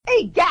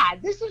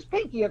Gad, this is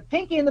Pinky of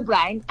Pinky and the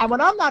Brain, and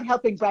when I'm not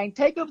helping Brain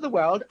take over the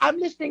world, I'm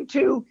listening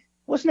to,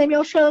 what's the name of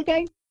your show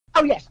again?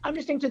 Oh yes, I'm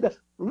listening to the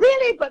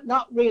Really But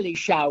Not Really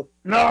show.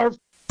 Nerve.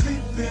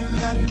 Sleeping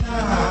at night,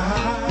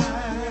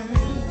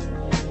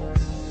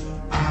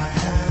 I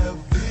have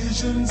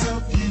visions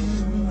of you.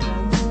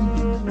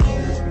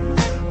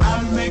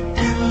 I make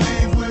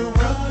believe we're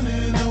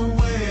running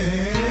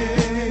away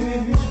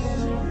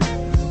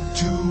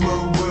to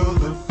a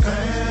world of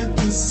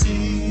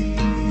fantasy.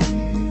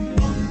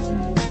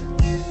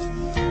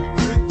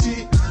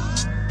 Pretty.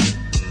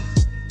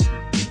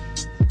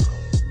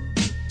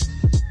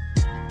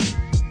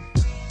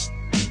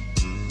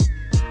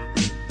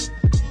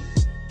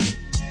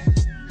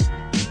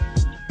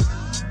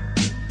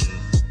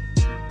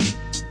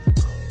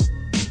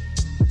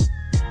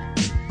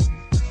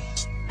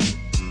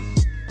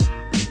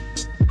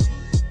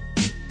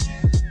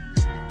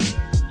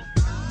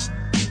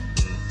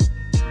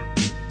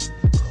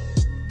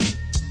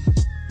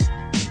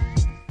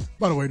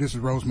 By the way, this is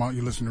Rosemont.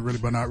 You listen to Really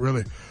But Not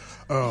Really.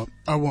 I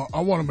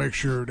want to make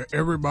sure that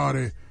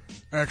everybody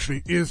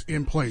actually is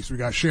in place. We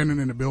got Shannon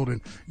in the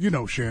building. You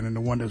know Shannon,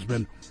 the one that's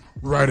been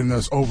writing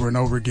us over and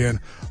over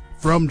again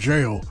from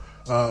jail.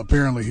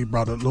 Apparently, he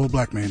brought a little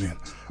black man in.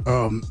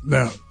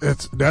 Now,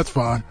 that's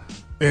fine.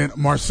 And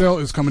Marcel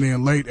is coming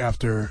in late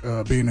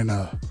after being in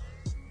a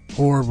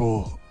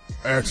horrible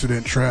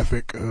accident,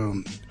 traffic.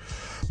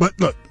 But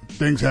look,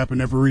 things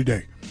happen every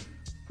day.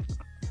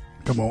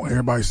 Come on,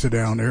 everybody sit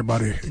down.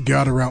 Everybody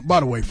gather around. By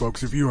the way,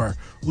 folks, if you are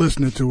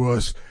listening to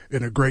us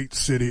in a great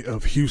city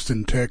of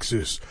Houston,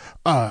 Texas,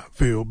 I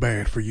feel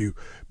bad for you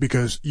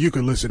because you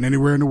can listen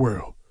anywhere in the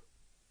world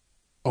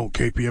on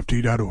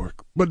kpft.org.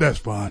 But that's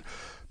fine.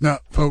 Now,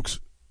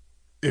 folks,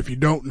 if you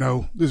don't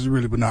know, this is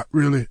Really But Not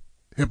Really,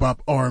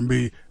 hip-hop,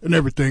 R&B, and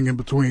everything in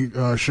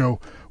between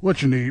show.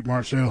 What you need,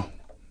 Marcel?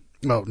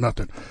 No,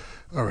 nothing.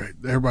 All right,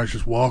 everybody's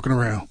just walking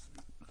around.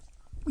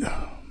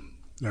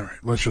 All right,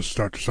 let's just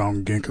start the song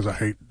again because I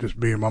hate just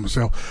being by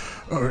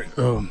myself. All right,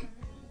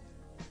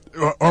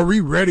 are we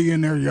ready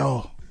in there,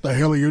 y'all? The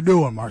hell are you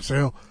doing,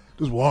 Marcel?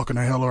 Just walking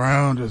the hell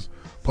around, just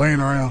playing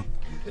around.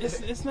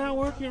 It's not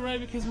working right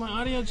because my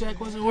audio jack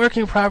wasn't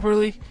working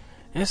properly,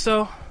 and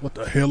so. What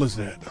the hell is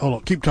that? Hold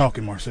on, keep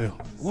talking, Marcel.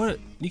 What?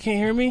 You can't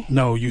hear me?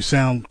 No, you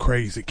sound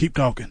crazy. Keep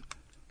talking.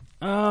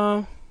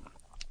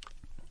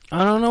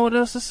 I don't know what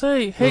else to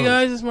say. Hey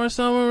guys, it's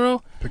Marcel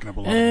Monroe. Picking up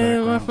a lot of and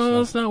my background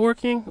phone's stuff. not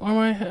working, or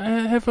my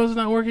headphones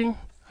not working.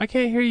 I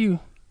can't hear you.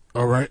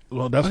 All right,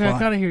 well that's okay, fine. I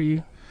gotta hear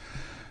you.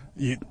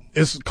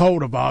 It's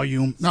called a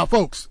volume. Now,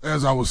 folks,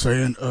 as I was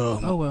saying,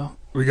 oh well.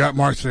 We got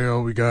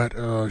Marcel, we got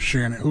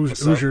Shannon.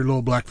 Who's your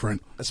little black friend?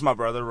 That's my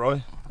brother,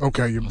 Roy.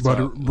 Okay, your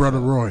brother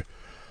Roy.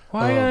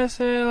 Why you gotta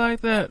say it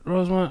like that,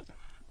 Rosemont?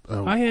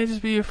 Why can't I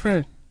just be your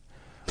friend?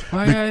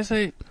 Why you gotta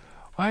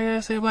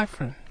say black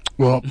friend?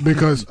 Well,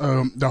 because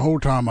the whole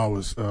time I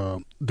was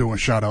doing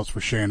shout-outs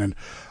for Shannon,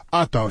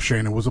 I thought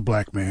Shannon was a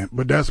black man.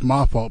 But that's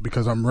my fault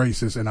because I'm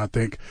racist, and I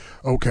think,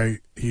 okay,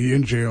 he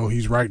in jail,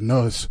 he's writing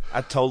us.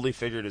 I totally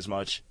figured as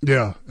much.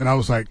 Yeah, and I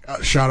was like,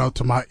 shout out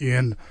to my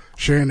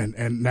Shannon,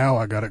 and now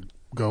I got to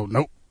go,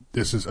 nope,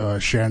 this is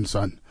Shannon's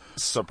son.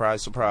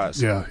 Surprise,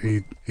 surprise. Yeah,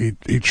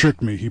 he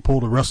tricked me. He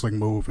pulled a wrestling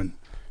move and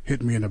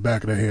hit me in the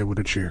back of the head with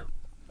a chair.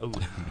 Ooh.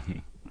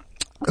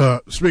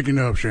 Speaking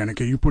of, Shannon,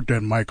 can you put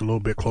that mic a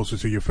little bit closer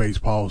to your face,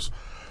 pause?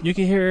 You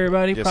can hear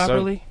everybody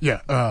properly?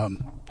 Sir. Yeah,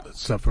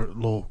 except for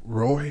Lil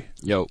Roy.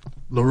 Yo.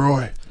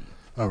 Leroy.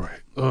 All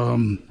right.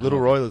 Little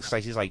Roy looks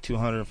like he's like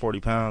 240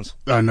 pounds.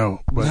 I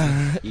know,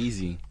 but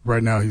Easy.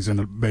 Right now he's in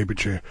a baby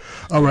chair.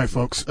 All right,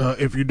 folks,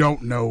 if you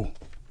don't know,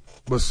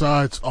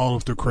 besides all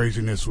of the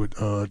craziness with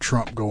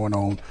Trump going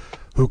on,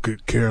 who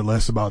could care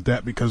less about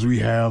that because we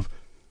have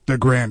the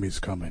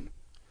Grammys coming.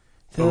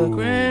 The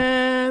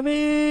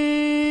Grammys.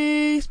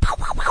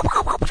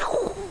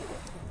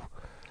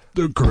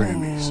 The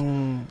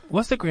Grammys.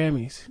 What's the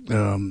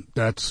Grammys?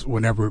 That's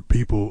whenever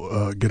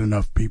people get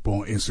enough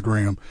people on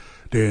Instagram,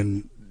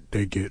 then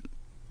they get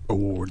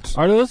awards.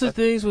 Are those the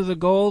things with the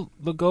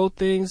gold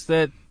things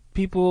that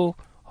people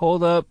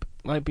hold up,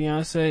 like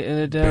Beyonce and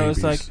Adele?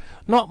 It's like,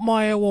 not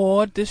my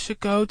award, this should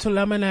go to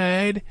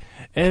Lemonade.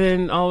 And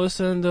then all of a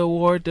sudden the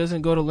award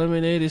doesn't go to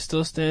Lemonade, it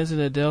still stands in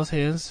Adele's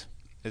hands.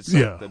 It's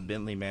like the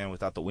Bentley man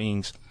without the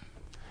wings.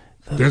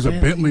 There's a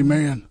Bentley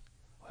man.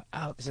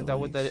 Isn't that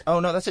what that is?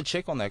 Oh, no, that's a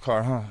chick on that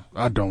car, huh?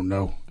 I don't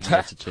know.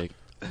 That's a chick.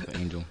 The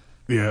angel.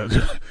 Yeah,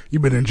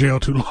 you've been in jail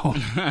too long.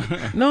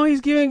 No, he's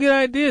giving good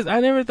ideas.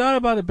 I never thought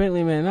about the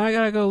Bentley man. Now I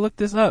gotta go look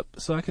this up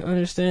so I can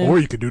understand. Or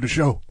you could do the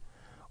show.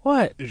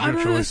 What? It's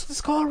your choice.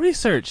 It's called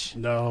research.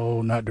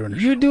 No, not during the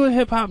show. You're doing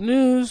hip-hop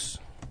news.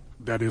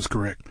 That is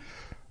correct.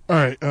 All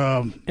right.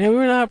 And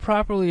we're not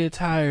properly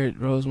attired,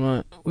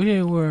 Rosemont. We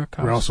didn't wear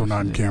costumes. We're also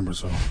not in camera,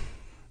 so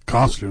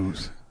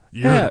costumes.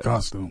 You're in a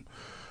costume.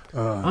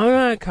 I'm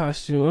not in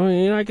costume. I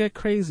mean, I get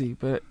crazy,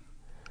 but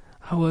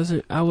I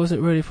wasn't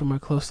ready for my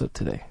close-up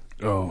today.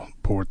 Oh,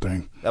 poor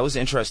thing. That was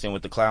interesting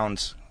with the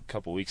clowns a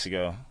couple weeks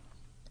ago.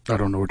 I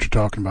don't know what you're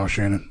talking about,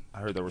 Shannon. I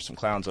heard there were some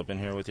clowns up in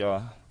here with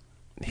y'all.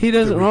 He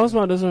doesn't.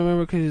 Rosemont doesn't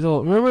remember because he's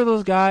old. Remember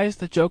those guys,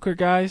 the Joker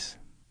guys?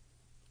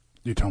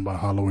 You talking about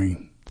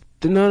Halloween?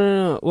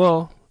 No.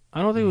 Well,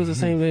 I don't think it was the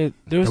same day.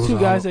 There was It was two a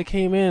guys that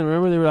came in.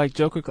 Remember, they were like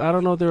Joker. I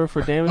don't know if they were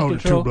for damage Oh, the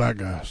control. two black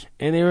guys.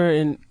 And they were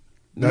in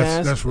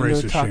masks. That's and they were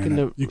racist, talking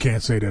Shannon. to. You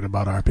can't say that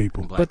about our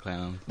people. Black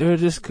clown. They were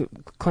just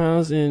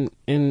clowns in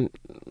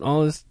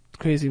all this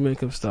crazy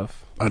makeup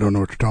stuff. I don't know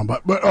what you're talking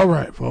about, but all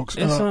right, folks.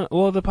 It's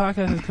well, the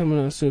podcast is coming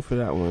out soon for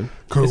that one.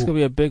 Cool. It's gonna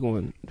be a big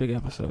one, big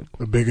episode.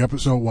 A big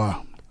episode.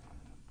 Wow.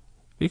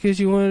 Because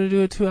you wanted to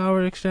do a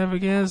 2-hour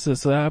extravaganza,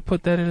 so I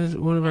put that in as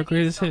one of our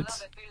greatest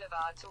hits.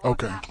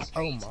 Okay.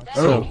 Oh my.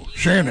 Oh,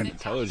 Shannon,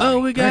 Oh,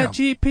 we got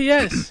Damn.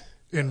 GPS.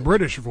 in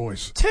British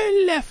voice.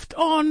 Turn left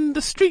on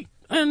the street,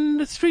 and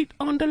the street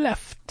on the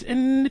left,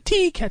 and the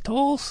tea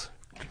kettles.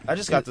 I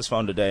just got this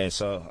phone today,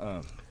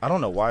 so I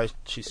don't know why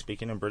she's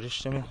speaking in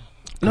British to me.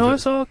 No,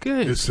 it's all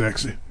good. It's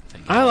sexy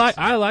I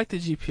like the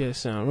GPS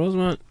sound.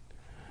 Rosemont,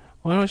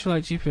 why don't you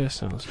like GPS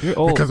sounds? You're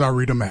old. because I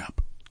read a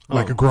map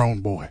like Oh. a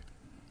grown boy.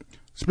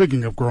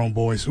 Speaking of grown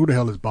boys, who the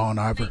hell is Bon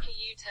Iver?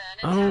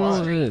 I don't know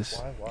what it is.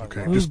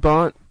 Okay, Who's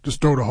Bon just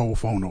throw the whole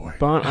phone away.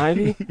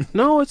 Ivy?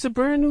 No, it's a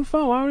brand new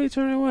phone. Why would he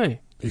turn it away?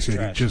 He said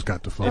Trash. he just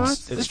got the phone.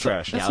 It's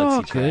trash. That's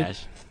all Galaxy good.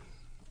 trash.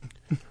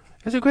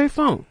 It's a great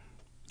phone.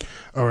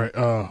 All right,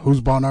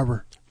 who's Bon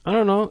Iver? I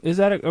don't know.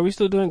 Are we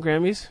still doing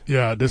Grammys?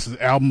 Yeah, this is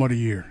album of the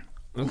year.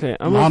 Okay,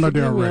 Lana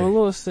Del I'm Rey. a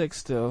little sick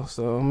still,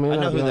 so I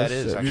know who that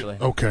is, Sick. actually.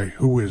 Okay,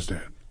 who is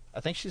that?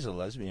 I think she's a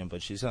lesbian,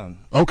 but she's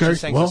Okay, She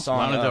sings well, a song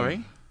Lana Del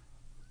Rey?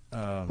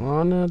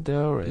 Lana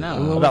Del Rey. No. I'm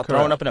gonna about look her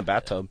throwing up in a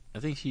bathtub. I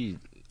think she.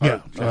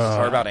 Yeah,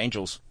 Or about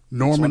angels.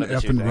 Norman It's one of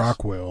the two Effin things.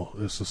 Rockwell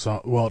is the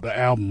song. Well, the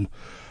album.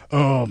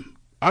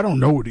 I don't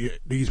know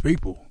these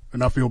people,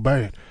 and I feel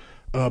bad.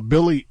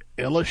 Billie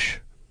Eilish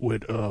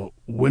with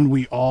 "When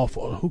We Off."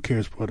 Who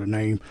cares for the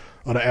name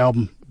of the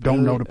album?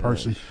 Don't know the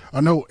person.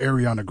 I know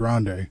Ariana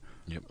Grande.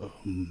 Yep.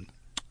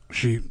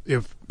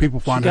 If people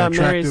She find her got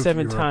married attractive,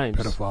 7 you're a times.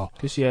 pedophile.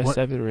 Because she has What?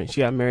 7 rings. She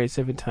got married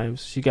 7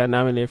 times. She got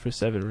nominated for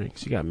 7 rings.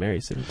 She got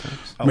married 7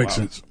 times. Oh, Makes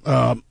wow.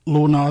 sense.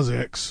 Lil Nas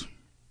X.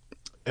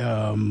 We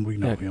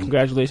know Yeah, him.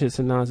 congratulations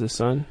to Nas'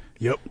 son.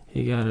 Yep.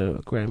 He got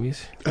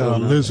Grammys.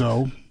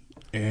 Lizzo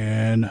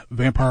and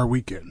Vampire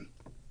Weekend.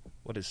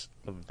 What is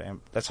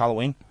that's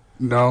Halloween?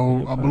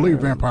 No, I believe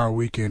Vampire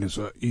Weekend is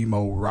a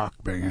emo rock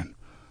band.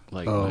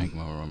 Like Mike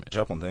Morrow.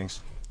 Jumping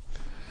things.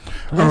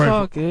 That's All right.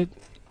 all good.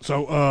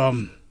 So,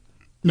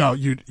 no,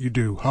 you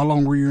do. How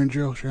long were you in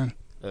jail, Shannon?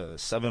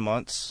 7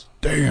 months.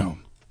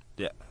 Damn.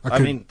 Yeah. I I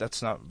could- mean,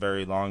 that's not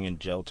very long in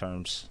jail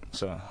terms.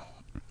 So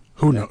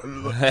Who knows?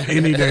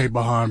 Any day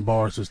behind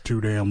bars is too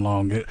damn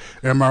long.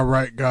 Am I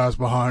right, guys,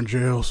 behind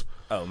jails?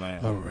 oh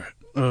man. All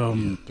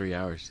right. 3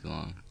 hours too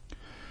long.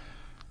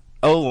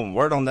 Oh, and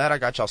word on that, I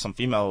got y'all some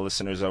female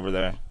listeners over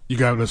there. You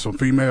got us some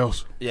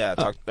females? Yeah,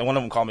 one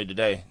of them called me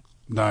today,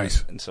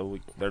 Nice. and so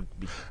they're.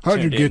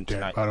 How'd you tuned in get that,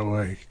 tonight. by the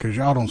way? Because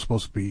y'all don't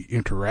supposed to be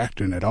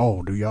interacting at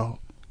all, do y'all?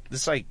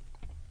 This like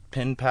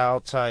pen pal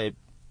type.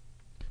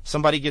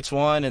 Somebody gets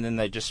one, and then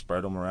they just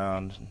spread them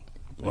around.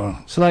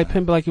 Wow. So like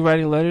pimp, like you're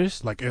writing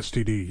letters? Like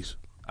STDs.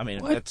 I mean,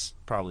 What? it's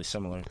probably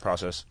similar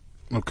process.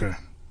 Okay.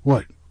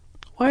 What?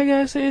 Why you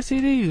gotta say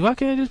STDs? Why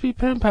can't it just be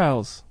pen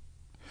pals?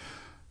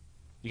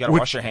 You gotta What-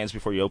 wash your hands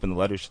before you open the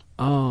letters.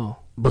 Oh.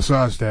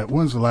 Besides that,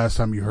 when's the last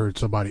time you heard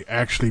somebody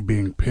actually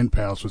being pen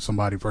pals with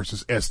somebody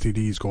versus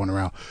STDs going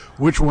around?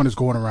 Which one is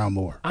going around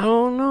more? I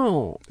don't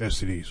know.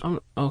 STDs.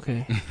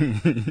 Okay.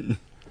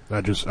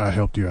 I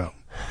helped you out.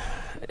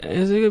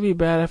 Is it gonna be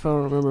bad if I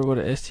don't remember what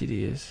an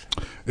STD is?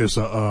 It's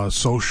a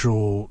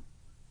social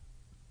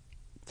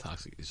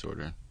Toxic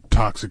disorder.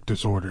 toxic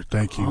disorder.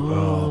 Thank you.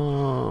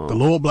 Oh. The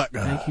little black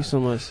guy. Thank you so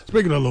much.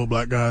 Speaking of little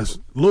black guys,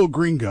 little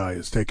green guy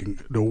is taking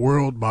the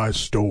world by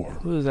storm.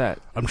 Who is that?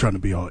 I'm trying to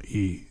be on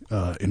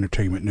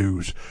Entertainment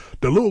News.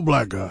 The little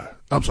black guy,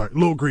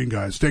 little green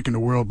guy is taking the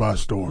world by Who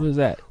storm. is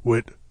that?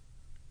 With,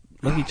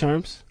 Lucky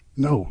Charms?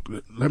 no,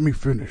 let me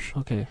finish.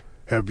 Okay.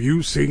 Have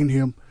you seen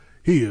him?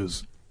 He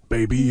is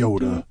Baby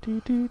Yoda.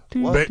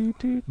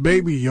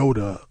 Baby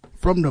Yoda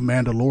from The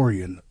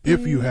Mandalorian.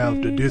 If you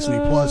have the Disney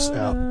Plus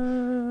app,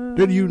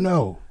 did you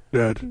know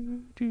that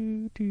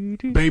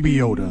Baby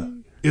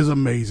Yoda is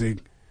amazing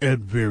and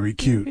very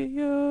cute?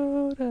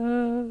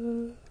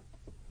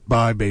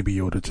 Buy Baby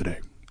Yoda today.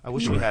 I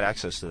wish we had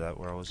access to that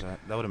where I was at.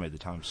 That would have made the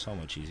time so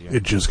much easier.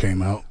 It just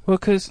came out Well,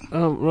 because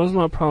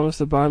Rosemont promised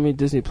to buy me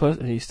Disney Plus,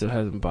 and he still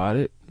hasn't bought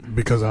it.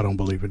 because I don't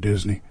believe in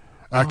Disney.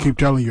 I keep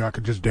telling you I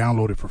could just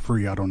download it for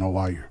free. I don't know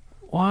why you're.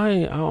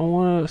 Why? I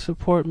want to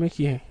support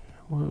Mickey. I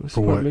want to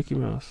support what? Mickey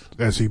Mouse.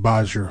 As he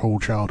buys your whole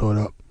childhood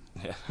up,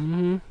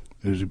 Mm-hmm.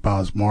 as he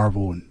buys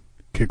Marvel and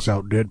kicks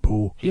out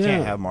Deadpool, You Yeah.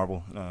 can't have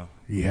Marvel. No.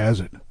 he has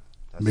it.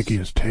 That's- Mickey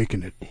has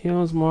taken it. He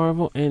owns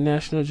Marvel and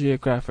National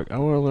Geographic. I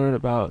want to learn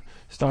about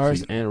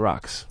stars See- and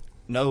rocks.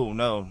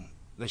 No.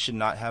 They should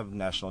not have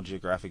National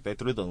Geographic. They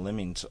threw the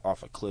lemmings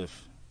off a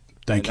cliff.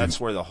 Thank and you. that's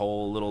where the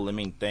whole little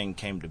lemming thing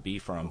came to be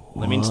from.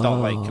 Lemmings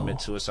don't like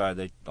commit suicide.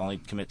 They only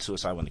commit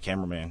suicide when the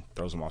cameraman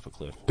throws them off a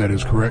cliff That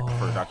is correct.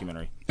 for a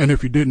documentary. And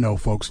if you didn't know,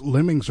 folks,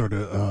 lemmings are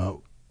the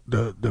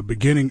the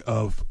beginning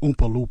of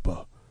Oompa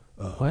Loompa.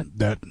 What?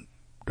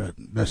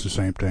 That's the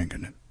same thing,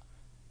 isn't it?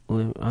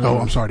 Well, I Oh,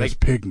 don't I'm sorry. That's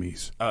They-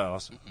 pygmies. Oh,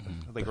 awesome.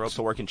 They grow up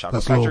to work in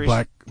chocolate That's little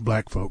factories.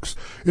 black folks.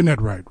 Isn't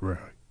that right? Right.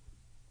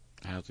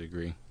 I have to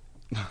agree.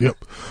 Yep.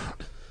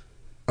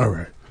 All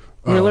right.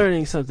 We're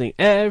learning something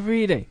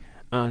every day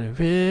on a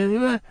really,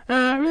 but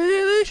not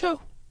really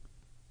show.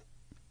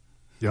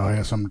 Y'all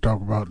had something to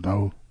talk about?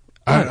 No.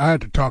 I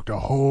had to talk the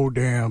whole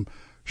damn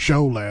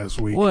show last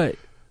week. What?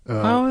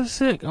 I was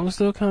sick. I'm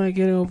still kind of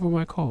getting over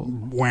my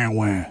cold. Wham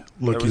wham.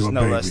 Look, There you was a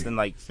no baby. less than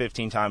like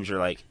 15 times you're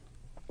like,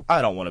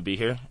 I don't want to be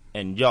here,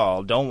 and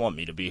y'all don't want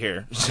me to be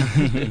here.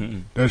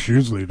 That's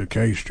usually the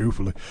case,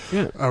 truthfully.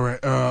 Yeah. All right,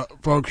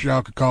 folks,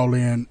 y'all can call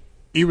in,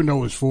 even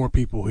though it's 4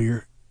 people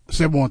here,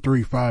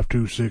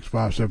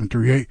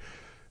 713-526-5738,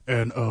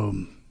 and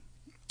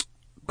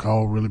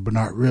call really, but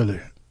not really.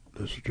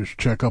 Let's just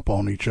check up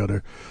on each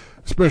other,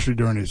 especially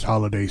during this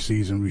holiday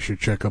season. We should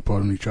check up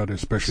on each other,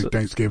 especially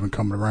Thanksgiving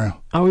coming around.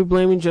 Are we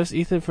blaming just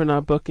Ethan for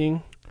not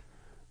booking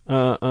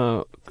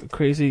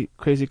crazy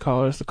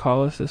callers to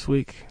call us this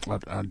week?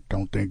 I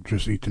don't think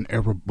just Ethan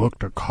ever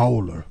booked a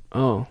caller.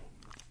 Oh,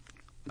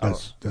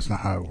 That's not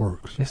how it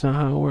works. it's not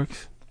how it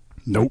works.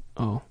 Nope.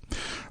 Oh,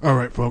 All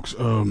right, folks.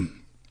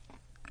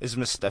 Is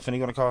Miss Stephanie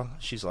going to call?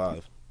 She's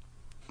live.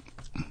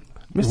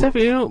 Miss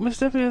Stephanie, Miss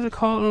Stephanie hasn't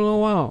called in a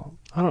little while.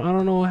 I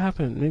don't know what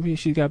happened. Maybe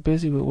she got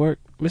busy with work.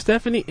 Miss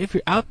Stephanie, if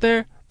you're out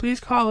there, please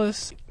call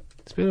us.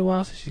 It's been a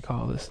while since she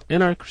called us. I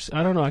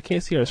don't know. I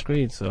can't see our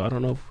screen, so I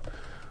don't know if we're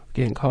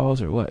getting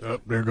calls or what.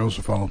 There goes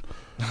the phone.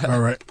 All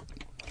right.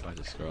 I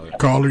just scroll it.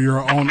 Caller, you're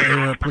on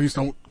air. Please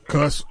don't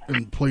cuss,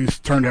 and please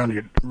turn down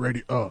your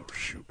radio. Oh,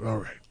 shoot. All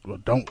right. Well,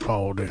 don't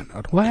call then.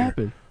 I don't What care.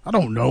 happened? I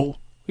don't know.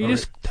 You All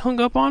just hung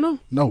up on him?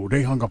 No,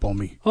 they hung up on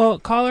me. Well,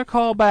 caller,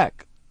 call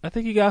back. I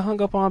think you got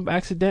hung up on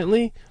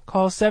accidentally.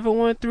 Call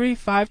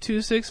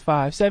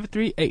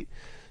 713-526-5738.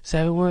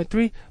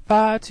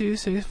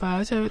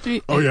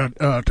 713-526-5738. Oh,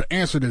 yeah. To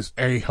answer this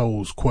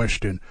a-hole's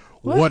question,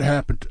 what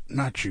happened to,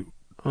 not you.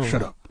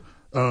 Shut up.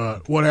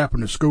 What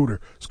happened to Scooter?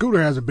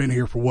 Scooter hasn't been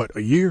here for what,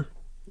 a year?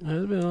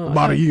 It's been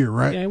About a year,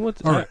 right? Yeah, All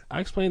right. I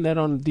explained that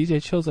on the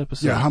DJ Chills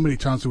episode. Yeah, how many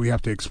times do we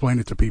have to explain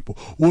it to people?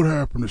 What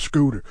happened to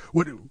Scooter?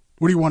 What do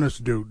you want us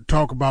to do?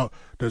 Talk about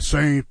the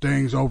same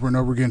things over and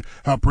over again?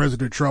 How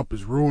President Trump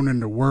is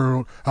ruining the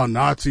world? How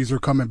Nazis are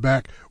coming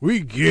back? We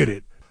get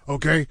it,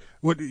 okay?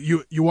 What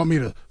you want me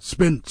to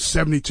spend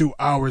 72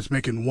 hours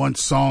making one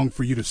song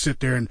for you to sit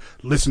there and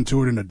listen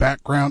to it in the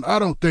background? I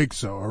don't think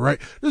so, all right?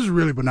 This is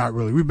really, but not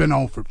really. We've been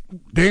on for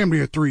damn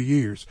near 3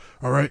 years,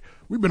 all right?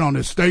 We've been on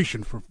this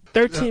station for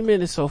 13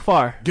 minutes so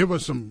far. give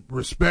us some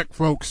respect,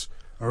 folks.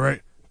 All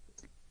right.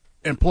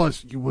 And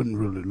plus, you wouldn't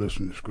really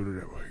listen to Scooter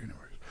that way, anyways.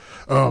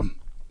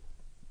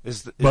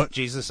 Is But-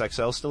 Jesus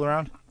XL still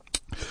around?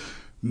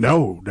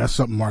 No, that's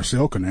something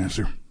Marcel can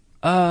answer.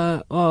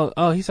 He's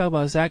talking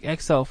about Zach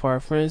XL for our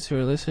friends who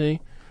are listening,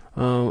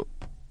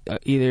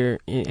 either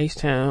in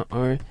H-Town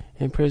or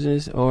in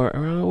prisons or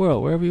around the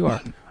world, wherever you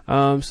are.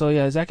 So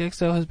yeah, Zach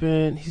XL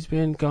he's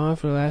been gone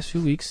for the last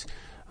few weeks.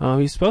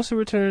 He's supposed to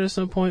return at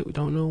some point. We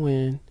don't know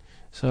when.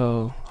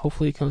 So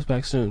hopefully he comes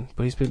back soon.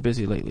 But he's been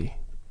busy lately.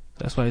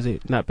 That's why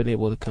he's not been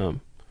able to come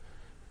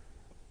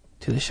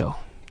to the show.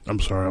 I'm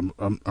sorry,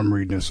 I'm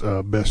reading this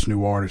best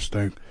new artist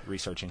thing.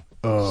 Researching.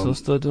 So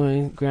still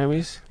doing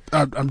Grammys.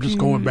 I'm just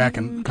going back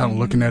and kind of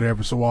looking at it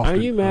every so often. Are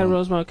you mad,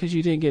 Rosemont, because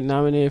you didn't get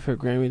nominated for a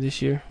Grammy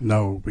this year?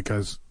 No,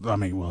 because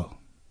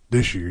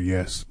this year,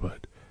 yes,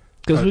 but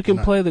Because we can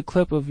not- play the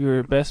clip of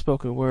your best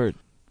spoken word.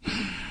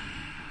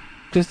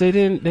 Because they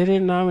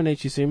didn't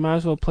nominate you, so you might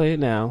as well play it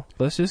now.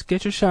 Let's just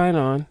get your shine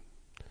on.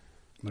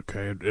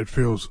 okay, it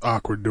feels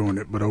awkward doing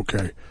it, but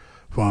okay,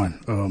 fine.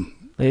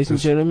 Ladies and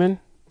This- gentlemen,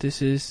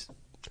 this is,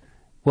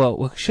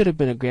 what should have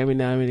been a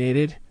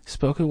Grammy-nominated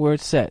spoken word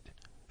set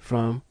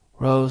from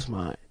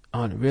Rosemont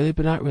on the Really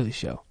But Not Really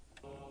show.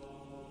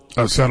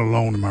 I sat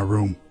alone in my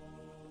room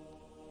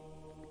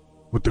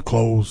with the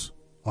clothes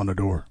on the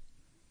door.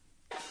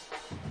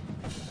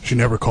 She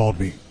never called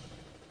me,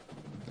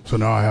 so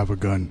now I have a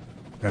gun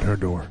at her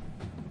door.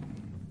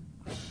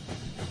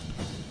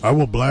 I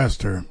will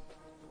blast her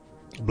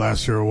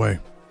away,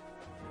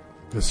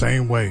 the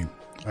same way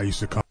I used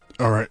to come.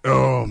 All right,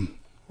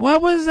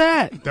 What was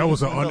that? that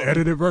was an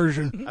unedited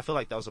version. I feel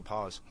like that was a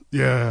pause.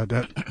 Yeah,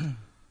 that.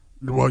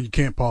 Well, you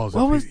can't pause.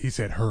 What it. was- He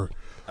said her.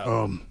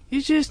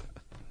 You just,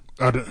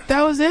 I d-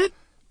 that was it?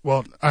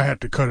 Well, I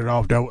had to cut it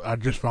off. I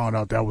just found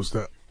out that was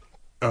the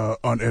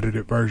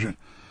unedited version.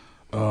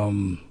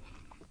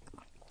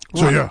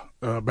 So yeah,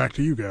 back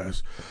to you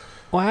guys.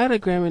 Well, I had a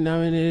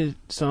Grammy-nominated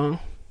song.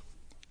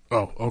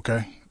 Oh,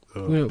 okay.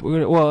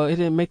 Well, it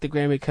didn't make the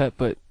Grammy cut,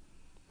 but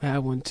I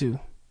have one too.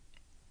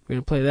 We're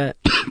going to play that.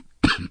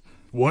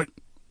 What?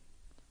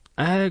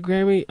 I had a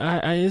Grammy.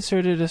 I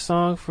inserted a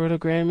song for the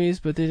Grammys,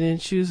 but they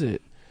didn't choose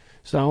it.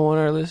 So I want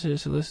our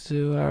listeners to listen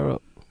to what I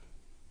wrote.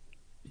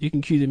 You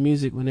can cue the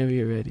music whenever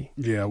you're ready.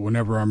 Yeah,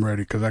 whenever I'm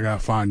ready, because I gotta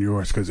find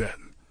yours, because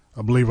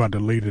I believe I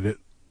deleted it.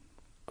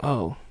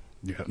 Oh,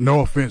 Yeah, no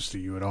offense to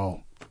you at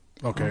all.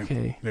 Okay.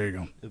 Okay. There you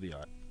go. It'll be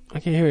alright. I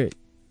can't hear it.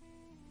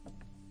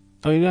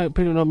 Oh, you're not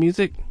putting on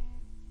music?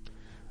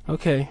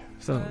 Okay,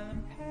 so,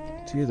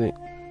 excuse me.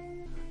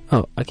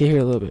 Oh, I can hear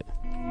it a little bit.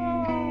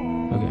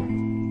 Okay.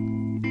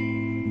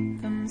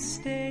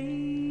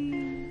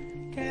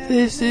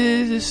 This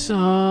is a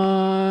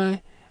song.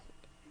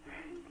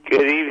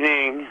 Good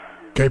evening.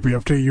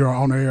 KPFT, you're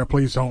on the air.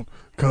 Please don't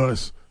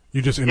cuss.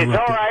 You just interrupted.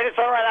 It's all right. It's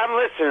all right. I'm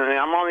listening.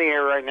 I'm on the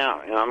air right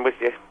now. I'm with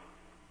you.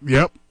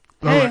 Yep.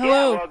 All Hey, right.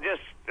 hello. Yeah, well,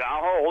 just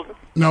I'll hold.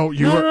 No,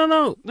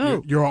 No.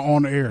 You're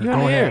on the air. You're Go on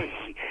the ahead. air.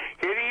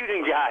 Good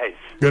evening, guys.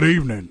 Good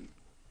evening.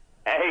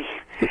 Hey,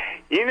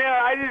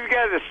 I just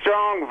got a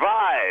strong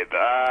vibe.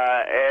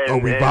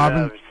 We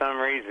vibing? For some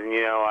reason,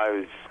 I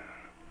was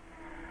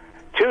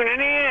tuning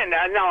in.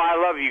 No, I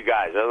love you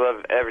guys. I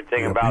love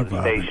everything Yeah, about we the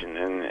vibing. station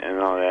and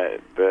all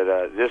that.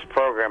 But this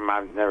program,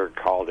 I've never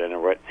called in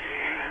or what.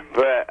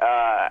 But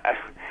I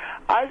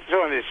just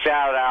wanted to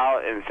shout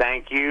out and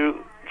thank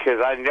you, because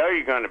I know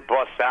you're going to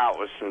bust out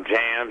with some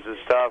jams and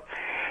stuff.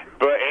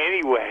 But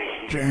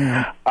anyway,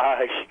 Jam.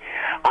 I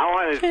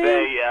want to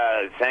say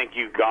thank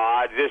you,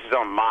 God. This is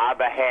on my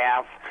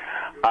behalf,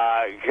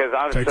 because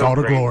I'm Take so all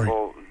the glory.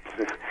 grateful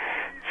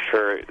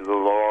for the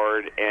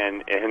Lord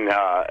and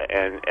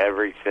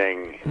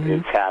everything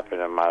that's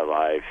happened in my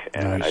life.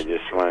 And Nice. I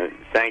just want to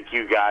thank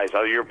you guys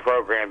on your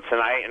program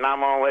tonight. And I'm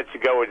going to let you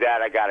go with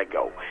that. I got to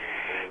go.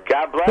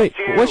 God bless Wait,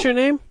 you. what's your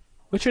name?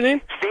 What's your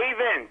name?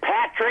 Stephen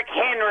Patrick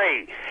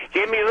Henry.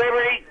 Give me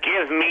liberty,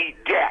 give me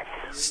death.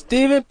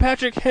 Stephen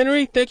Patrick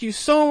Henry, thank you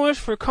so much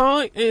for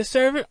calling and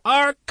serving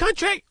our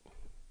country.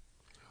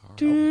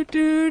 Do,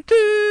 do,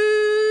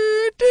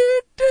 do, do,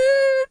 do,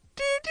 do,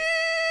 do.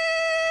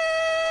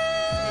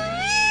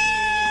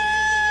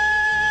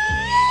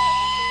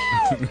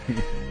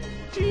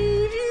 Do, do,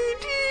 do,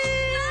 do,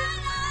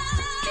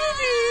 do,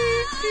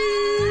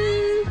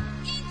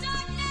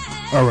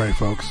 do. All right,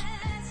 folks.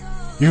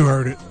 You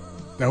heard it.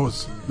 That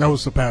was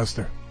the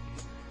pastor.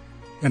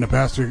 And the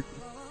pastor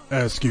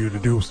asked you to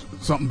do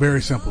something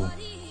very simple.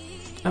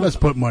 Let's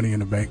put money in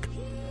the bank.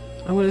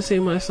 I'm going to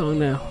sing my song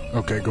now.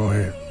 Okay, go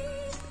ahead.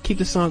 Keep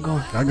the song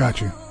going. I got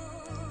you.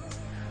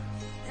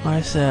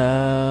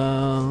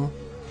 Marcel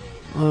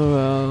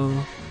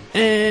Moreau,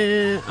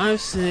 and I'm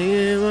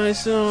singing my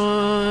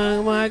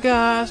song, my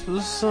gospel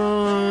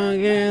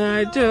song, and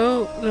I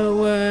don't know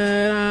what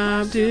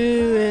I'm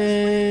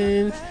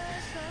doing.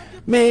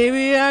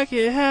 Maybe I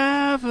can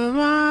have a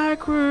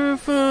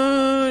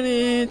microphone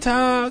and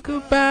talk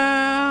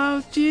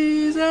about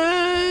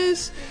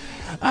Jesus.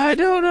 I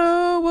don't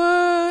know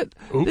what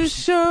the Oops.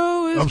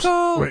 show is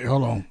called. Wait,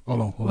 hold on.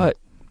 What?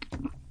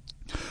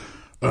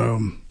 I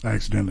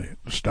accidentally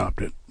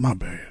stopped it. My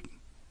bad.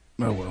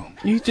 Oh, well.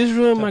 You just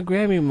ruined my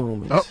Grammy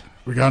moment. Oh,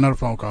 we got another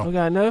phone call. We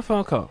got another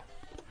phone call.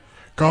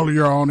 Caller,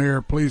 you're on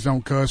air. Please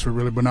don't cuss. We're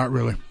really, but not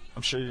really.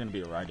 I'm sure you're going to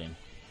be a writing.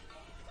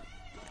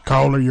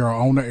 Caller, you're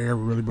on the air.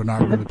 Really, but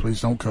not really.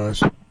 Please don't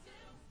cuss.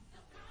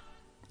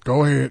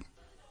 Go ahead.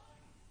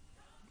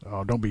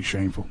 Oh, don't be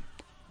shameful.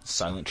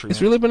 Silent treatment.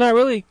 It's really, but not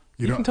really.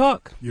 You don't- can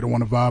talk. You don't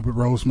want to vibe with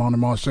Rosemont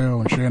and Marcel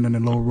and Shannon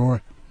and Lil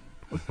Roy?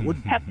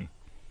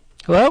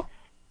 Hello?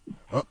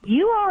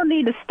 You all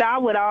need to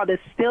stop with all this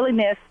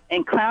silliness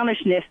and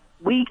clownishness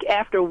week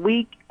after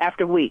week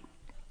after week.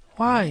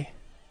 Why?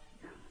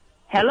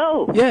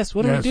 Hello? Yes,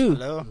 what do Yes. we do?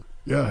 Hello?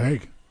 Yeah,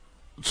 hey.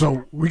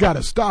 So we got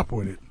to stop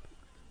with it.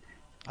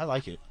 I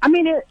like it. I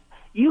mean,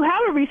 you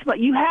have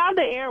you have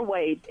the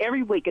airwaves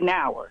every week, an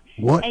hour.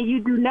 What? And you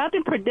do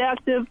nothing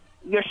productive.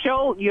 Your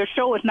show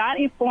is not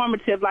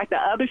informative like the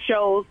other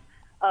shows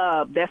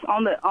that's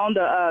on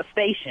the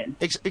station.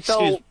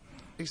 Excuse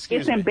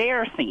It's me.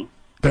 embarrassing.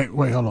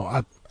 Wait, hold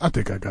on. I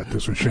think I got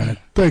this one, Shannon.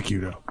 Thank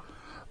you,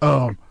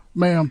 though.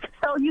 Ma'am.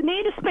 So you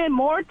need to spend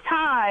more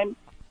time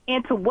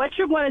into what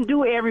you're going to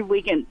do every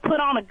week and put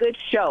on a good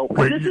show,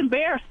 because Wait, it's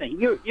embarrassing.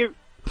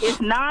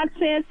 It's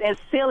nonsense and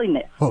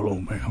silliness. Hold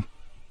on, ma'am.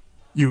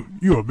 You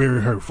are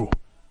very hurtful.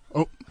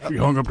 Oh, she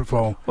hung up the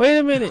phone. Wait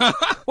a minute.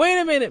 Wait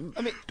a minute.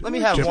 Let me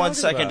have Tip- 1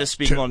 second to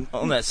speak Tip-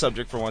 on that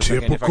subject for 1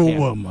 second, if I Typical can.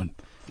 woman.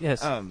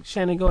 Yes.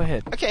 Shannon, go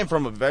ahead. I came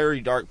from a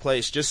very dark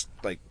place just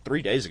like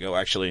 3 days ago,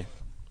 actually.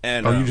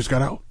 And Oh, you just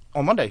got out?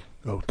 on Monday.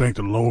 Oh, thank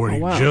the Lord, Oh,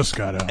 he wow. just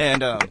got out.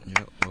 And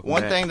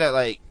one back. thing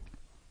that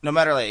no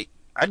matter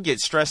I'd get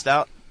stressed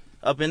out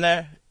up in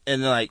there,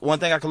 and one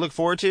thing I could look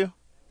forward to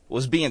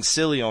was being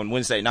silly on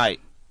Wednesday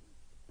night,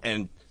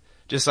 and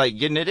just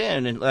getting it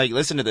in and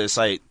listen to this.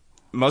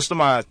 Most of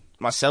my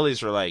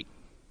cellies were like,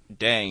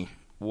 "Dang,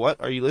 what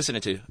are you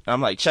listening to?" And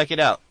I'm like, "Check it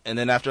out." And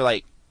then after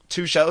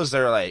 2 shows,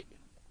 they're like,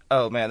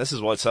 "Oh man, this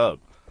is what's up."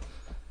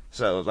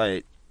 So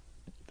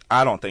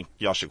I don't think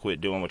y'all should quit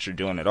doing what you're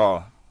doing at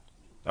all,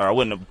 or I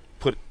wouldn't have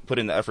put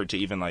in the effort to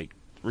even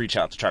reach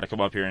out to try to come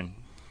up here and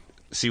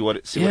see what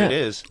it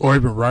is. Or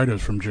even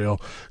writers from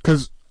jail.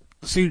 Because,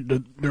 see,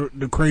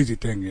 the crazy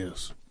thing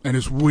is, and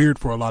it's weird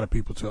for a lot of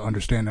people to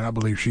understand, and I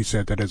believe she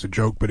said that as a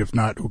joke, but if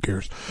not, who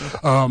cares?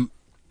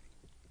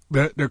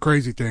 The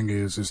crazy thing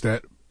is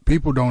that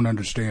people don't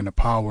understand the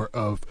power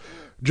of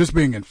just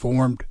being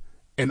informed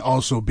and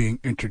also being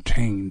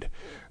entertained.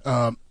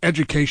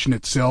 Education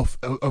itself,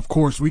 of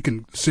course, we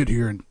can sit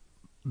here and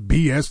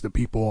BS the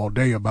people all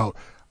day about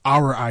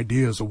our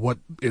ideas of what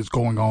is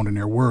going on in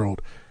their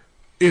world.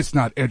 It's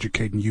not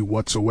educating you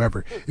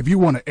whatsoever. If you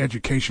want an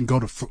education, go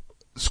to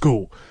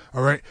school.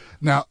 All right.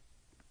 Now,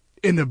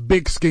 in the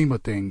big scheme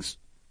of things,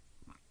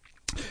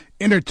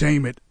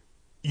 entertainment,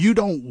 you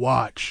don't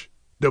watch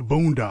the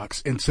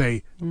Boondocks and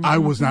say, I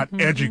was not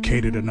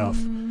educated enough.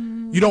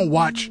 You don't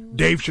watch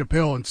Dave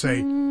Chappelle and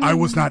say, I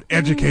was not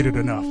educated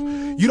enough.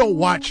 You don't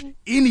watch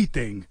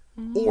anything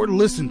or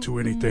listen to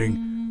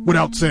anything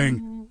without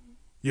saying,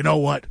 you know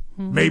what,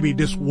 maybe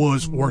this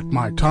was worth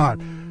my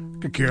time.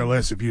 Could care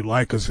less if you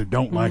like us or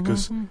don't like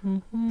us.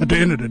 At the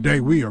end of the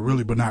day, we are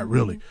really but not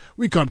really.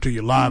 We come to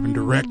you live and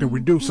direct, and we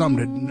do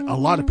something that a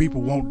lot of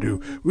people won't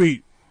do.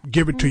 We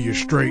give it to you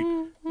straight,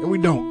 and we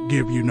don't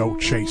give you no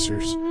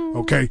chasers.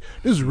 Okay?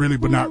 This is really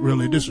but not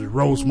really. This is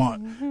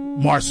Rosemont,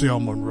 Marcel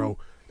Monroe.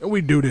 And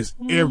we do this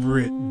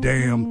every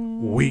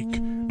damn week.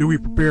 Do we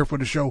prepare for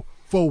the show?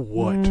 For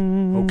what?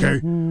 Okay?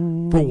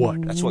 For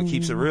what? That's what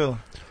keeps it real.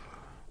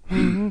 At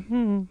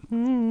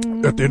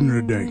the end of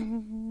the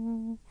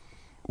day,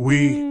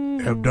 we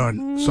have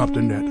done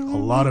something that a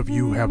lot of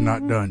you have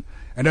not done,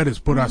 and that is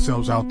put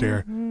ourselves out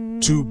there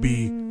to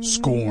be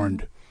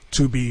scorned,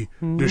 to be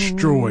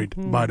destroyed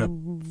by the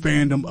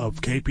fandom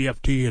of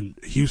KPFT and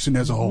Houston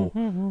as a whole.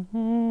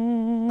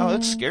 Oh,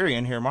 it's scary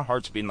in here. My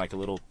heart's beating like a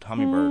little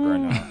hummingbird right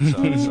now.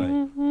 So it's like,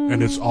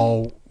 and it's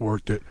all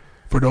worth it.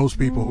 For those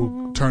people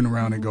who turn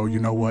around and go, you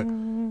know what?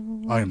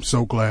 I am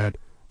so glad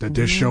that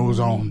this show is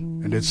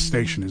on and this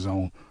station is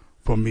on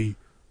for me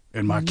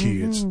and my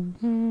kids.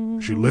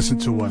 Should listen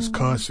to us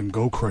cuss and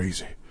go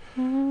crazy.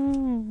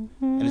 and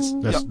it's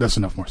That's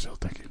enough, Marcel.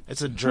 Thank you.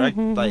 it's a direct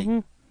like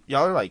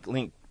y'all are like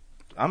linked.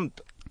 I'm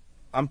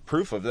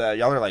proof of that.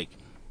 Y'all are like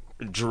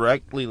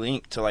directly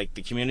linked to like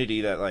the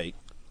community that like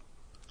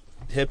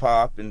hip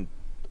hop and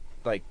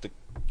like the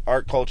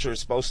art culture is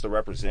supposed to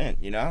represent.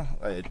 You know,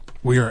 like,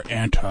 We are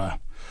anti.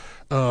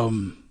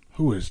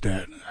 Who is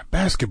that?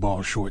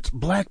 Basketball shorts.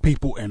 Black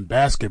people in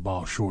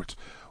basketball shorts.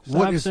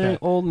 What Stop is saying that?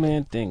 old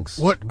man things.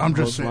 What? I'm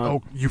just saying.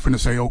 Rosemont. Oh, you finna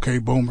say okay,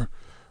 boomer?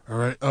 All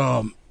right.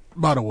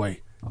 By the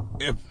way,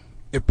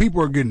 if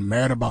people are getting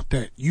mad about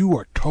that, you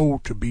are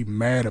told to be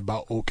mad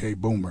about okay,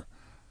 boomer.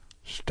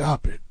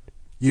 Stop it.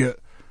 Yeah.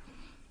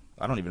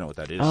 I don't even know what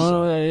that is. I don't know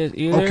what that is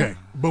either. Okay,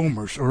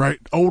 boomers. All right,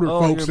 older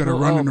Oh, folks you're that are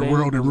running the baby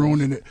world and boomers.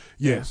 ruining it.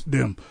 Yes,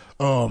 them.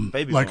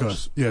 Baby like boomers.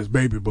 us. Yes,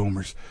 baby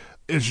boomers.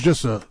 It's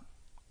just a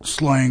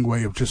slang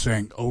way of just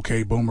saying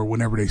okay, boomer,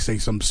 whenever they say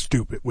something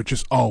stupid, which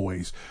is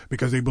always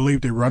because they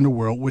believe they run the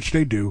world, which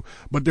they do,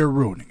 but they're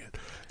ruining it.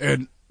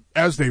 And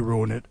as they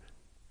ruin it,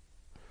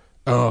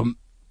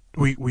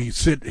 we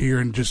sit here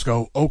and just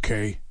go,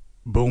 okay,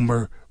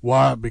 boomer.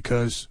 Why?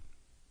 Because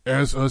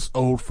as us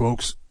old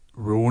folks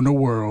ruin the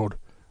world,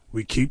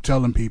 we keep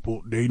telling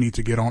people they need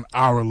to get on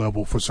our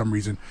level for some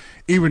reason,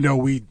 even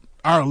though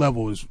our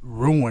level is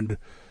ruined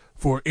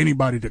for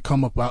anybody to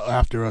come up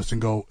after us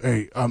and go,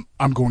 hey,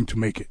 I'm going to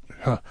make it.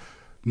 Huh.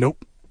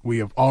 Nope.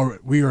 We are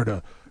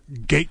the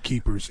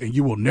gatekeepers, and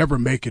you will never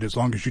make it as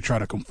long as you try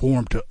to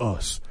conform to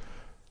us.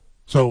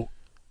 So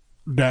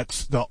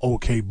that's the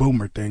okay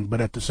boomer thing. But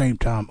at the same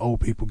time,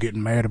 old people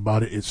getting mad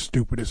about it is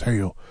stupid as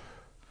hell.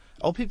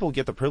 Old people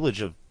get the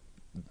privilege of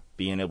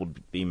being able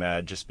to be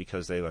mad just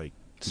because they like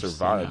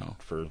survived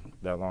for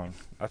that long.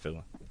 I feel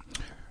like.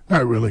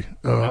 Not really.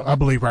 I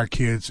believe our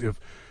kids, if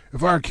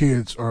our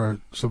kids are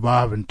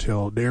surviving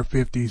till their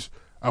 50s,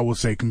 I will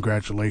say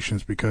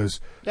congratulations, because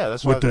Yeah,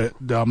 that's with why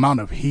the amount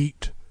of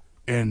heat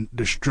and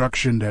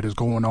destruction that is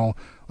going on,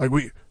 like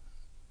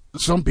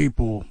some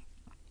people,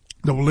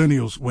 the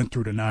millennials went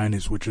through the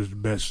 90s, which is the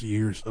best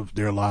years of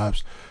their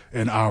lives,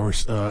 and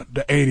ours,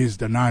 the 80s,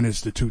 the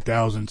 90s, the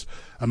 2000s.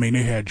 I mean,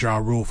 they had Ja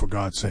Rule, for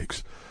God's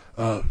sakes.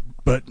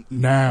 But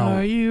now,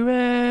 Are you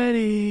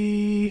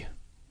ready?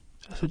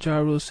 That's what Ja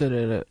Rule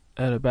said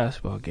at a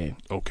basketball game.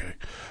 okay.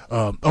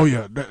 Oh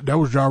yeah, that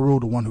was Ja Rule,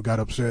 the one who got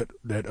upset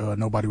that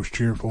nobody was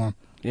cheering for him.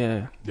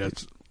 Yeah.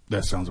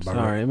 That sounds about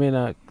right. Sorry, it may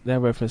not. That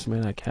reference may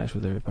not catch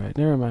with everybody.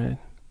 Never mind.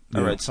 I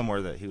Yeah. read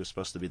somewhere that he was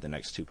supposed to be the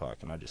next Tupac,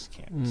 and I just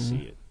can't see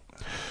it.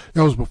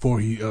 That was before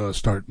he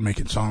started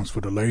making songs for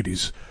the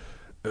ladies.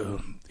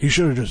 He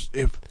should have just,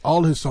 if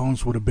all his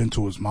songs would have been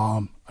to his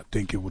mom, I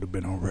think it would have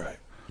been all right.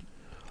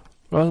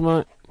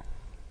 Rosemont,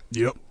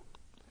 Yep.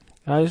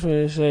 I just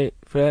wanted to say,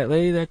 for that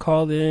lady that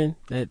called in,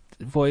 that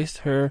voiced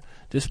her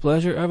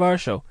displeasure of our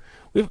show,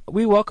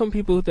 we welcome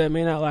people that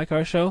may not like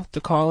our show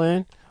to call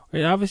in,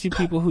 and obviously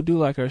people who do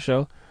like our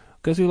show,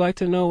 because we like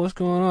to know what's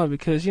going on,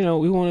 because,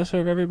 we want to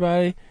serve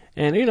everybody,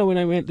 and,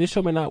 this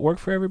show may not work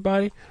for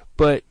everybody,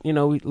 but, we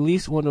at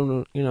least want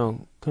them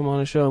to, come on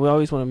the show, and we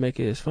always want to make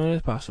it as fun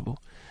as possible,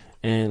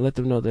 and let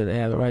them know that they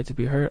have the right to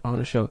be heard on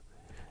the show,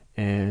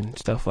 and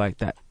stuff like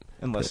that.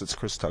 Unless it's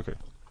Chris Tucker.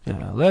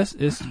 Yeah, unless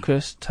it's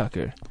Chris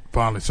Tucker.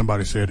 Finally,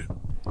 somebody said it.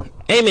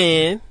 Hey,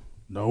 man.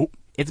 Nope.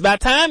 It's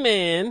about time,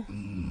 man.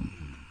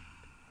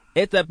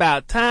 It's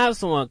about time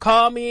someone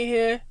called me in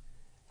here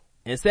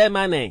and said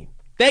my name.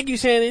 Thank you,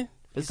 Shannon,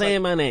 for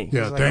saying my name.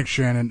 Yeah, thanks,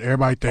 Shannon.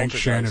 Everybody thanks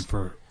Shannon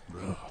for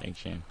Thanks,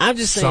 Shannon. I'm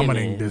just saying,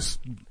 summoning man. this.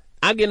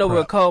 I'm getting over a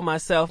crap. cold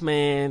myself,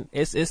 man.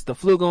 It's the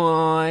flu going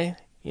on.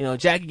 You know,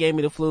 Jackie gave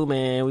me the flu,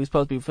 man. We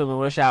supposed to be filming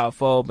Rush Hour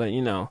 4, but,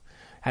 you know,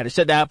 had to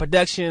shut down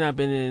production. I've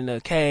been in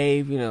a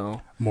cave, you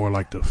know. More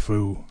like the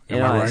foo. Am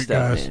and all I that right,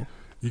 stuff, guys? man.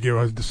 You get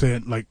what I was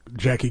saying? Like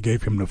Jackie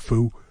gave him the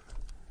foo.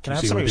 Can I You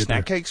have see some what of I your did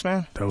snack there? cakes,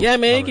 man? That was- Yeah,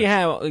 man,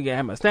 all you can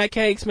have my snack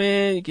cakes,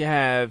 man. You can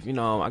have, you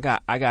know,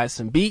 I got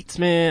some beets,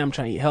 man. I'm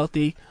trying to eat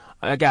healthy.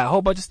 I got a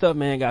whole bunch of stuff,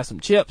 man. Got some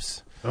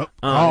chips. Oh,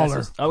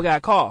 caller. We got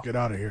a call. Get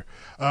out of here.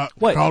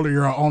 What? Caller,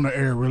 you're on the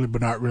air, really,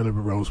 but not really,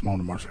 with Rosemont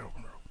and Marcel.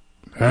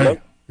 Hey.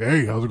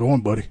 Hey, how's it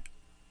going, buddy?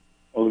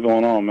 What's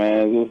going on,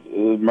 man? Is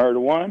this Murder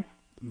One?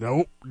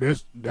 Nope.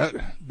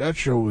 That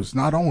show is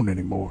not on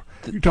anymore.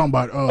 You talking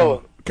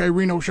about K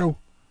Reno show?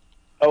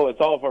 Oh,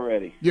 it's off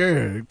already.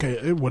 Yeah, okay,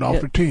 it went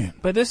off at 10.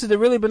 But this is the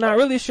Really But Not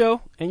Really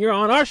show, and you're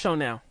on our show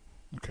now.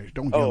 Okay,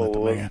 don't yell at the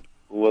man.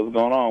 What's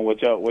going on?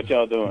 What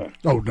y'all doing?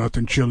 Oh,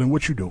 nothing, chilling.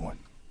 What you doing?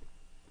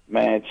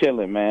 Man,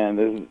 chilling, man.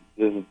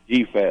 This is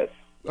G-Fats.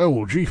 Oh,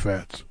 well,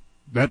 G-Fats.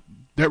 That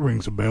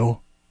rings a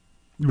bell.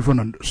 You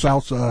from the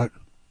south side?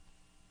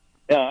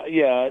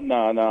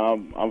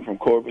 I'm from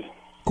Corpus.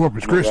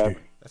 Corpus Christi.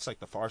 That's like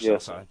the far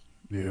Yes. south side.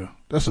 Yeah,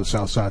 that's the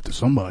south side to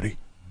somebody.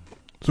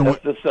 So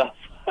That's what? the south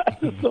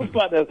side.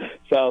 Somebody that's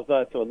south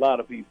side to a lot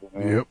of people,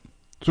 man. Yep.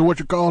 So what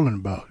you calling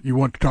about? You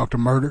want to talk to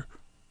Murder?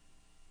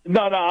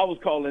 No, I was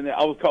calling in.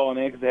 I was calling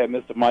in because they had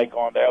Mr. Mike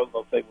on there. I was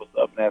gonna say what's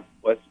up and ask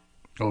some questions.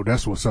 Oh,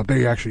 that's what's up.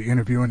 They actually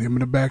interviewing him in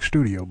the back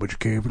studio, but you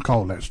can't even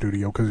call that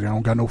studio because they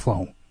don't got no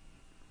phone.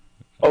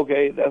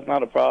 Okay, that's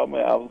not a problem.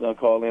 I was gonna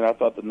call in. I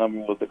thought the number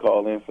was to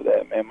call in for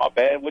that, man. My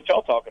bad. What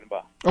y'all talking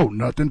about? Oh,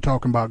 nothing.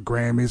 Talking about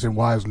Grammys and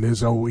why is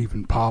Lizzo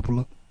even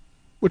popular?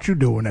 What you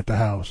doing at the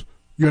house?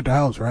 You at the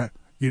house, right?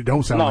 You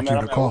don't sound like man,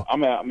 you're in the car.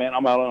 I'm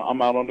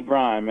out on the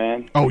grind,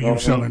 man. Oh, know you what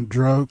I selling mean?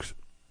 drugs?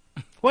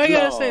 Why you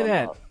gotta No, say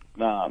that?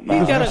 No.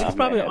 He's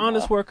probably an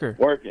honest worker.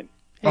 Working.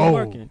 He's Oh,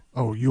 working.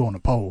 oh, you on the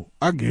pole.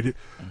 I get it.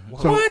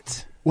 So,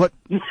 What? What?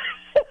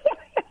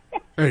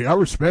 Hey, I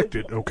respect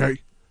it, okay?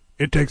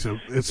 It takes a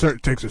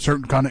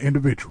certain kind of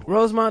individual.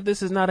 Rosemont,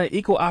 this is not an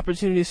equal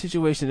opportunity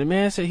situation. The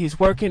man said he's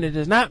working. It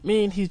does not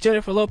mean he's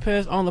Jennifer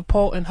Lopez on the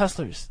pole and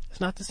Hustlers. It's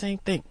not the same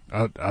thing.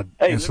 I Hey, let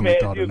me instantly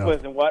ask thought you a enough.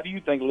 question. Why do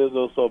you think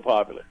Lizzo's so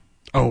popular?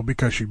 Oh,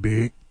 because she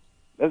big.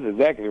 That's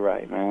exactly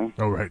right, man.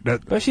 All right,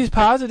 that But she's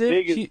positive.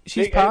 Big,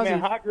 She's big, positive.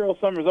 Hey, man, hot girl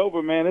summer's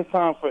over, man. It's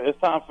time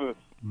for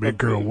big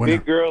girl winner.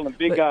 big girl and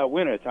big guy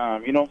winter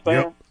time. You know what I'm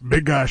saying? Yep,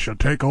 big guy shall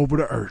take over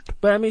the earth.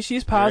 But I mean,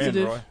 she's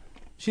positive. Roy.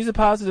 She's a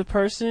positive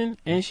person,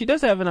 and she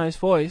does have a nice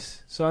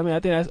voice. So I mean, I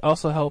think that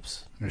also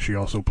helps. And she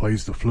also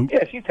plays the flute.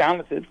 Yeah, she's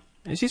talented.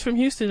 And she's from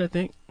Houston, I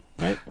think.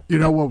 Right? You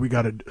know what? We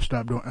got to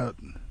stop doing.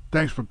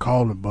 Thanks for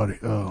calling, buddy.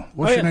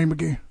 What's your name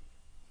again?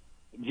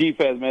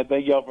 G-Fast, man.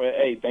 Thank y'all for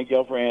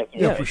answering.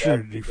 Yeah, for sure,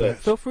 G-Fast.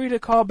 Feel free to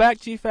call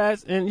back,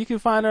 G-Fast, and you can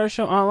find our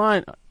show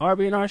online,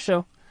 RB&R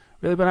Show,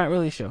 Really But Not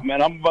Really Show.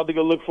 Man, I'm about to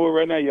go look for it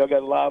right now. Y'all got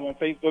it live on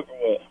Facebook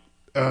or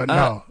what?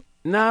 No.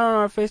 Not on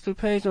our Facebook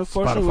page,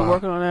 unfortunately. Spotify. We're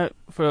working on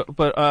that.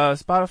 But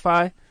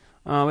Spotify,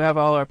 we have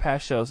all our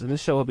past shows, and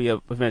this show will be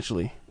up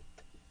eventually.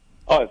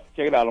 Oh,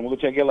 check it out. I'm going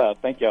to check it out.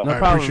 Thank y'all. No I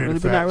problem. appreciate Really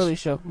it, But Not Fats. Really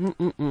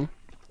Show.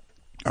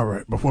 All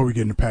right. Before we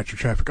get into patch of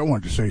traffic, I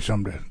wanted to say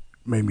something that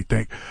made me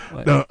think.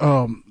 What?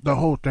 The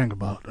whole thing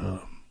about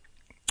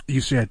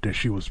you said that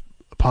she was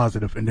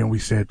positive, and then we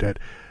said that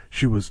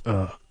she was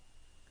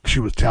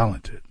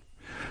talented.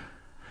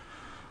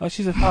 Like,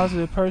 she's a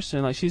positive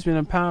person. Like, she's been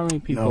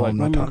empowering people. No, like I'm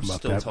not women. talking about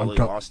Still that. totally I'm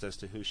talking lost as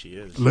to who she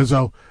is.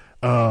 Lizzo.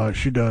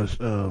 She does.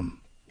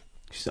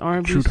 She's an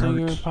R&B Truth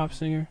singer, Hurts. pop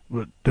singer.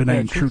 The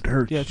name Truth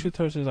Hurts. Yeah, Truth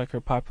Hurts is like her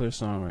popular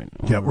song right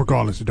now. Yeah,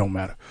 regardless, it don't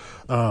matter.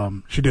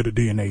 She did a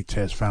DNA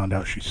test, found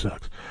out she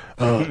sucks.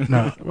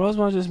 No,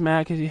 Rosemar's just mad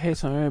because he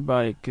hates on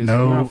everybody. Because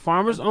No. you're on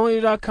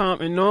FarmersOnly.com,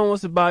 and no one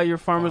wants to buy your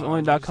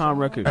FarmersOnly.com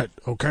record.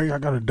 okay, I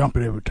gotta dump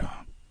it every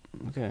time.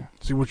 Okay.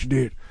 See what you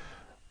did.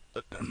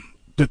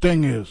 The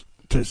thing is,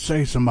 to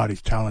say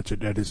somebody's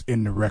talented that is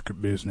in the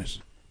record business,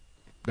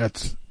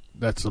 that's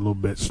a little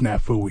bit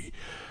snafu-y.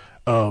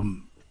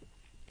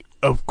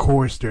 Of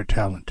course they're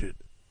talented,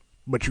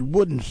 but you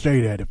wouldn't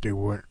say that if they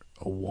weren't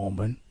a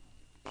woman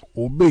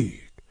or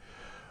big.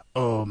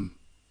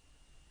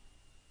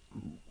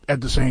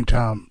 At the same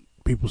time,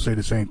 people say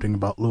the same thing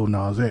about Lil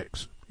Nas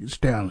X. He's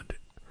talented.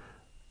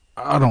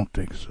 I don't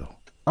think so.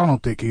 I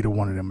don't think either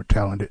one of them are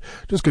talented.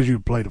 Just because you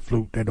play the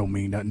flute, that don't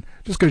mean nothing.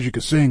 Just because you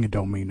can sing, it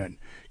don't mean nothing.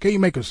 Can you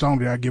make a song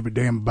that I give a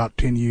damn about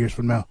 10 years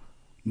from now?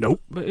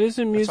 Nope. But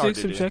isn't That's hard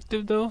music to do.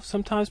 subjective, though?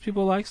 Sometimes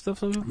people like stuff,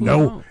 some people No,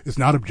 don't. it's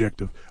not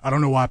objective. I don't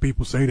know why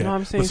people say that. No,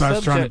 I'm saying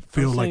Besides trying to subject.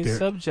 feel I'm like saying they're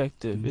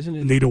subjective, isn't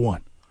it? neither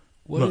one.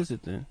 What is Look.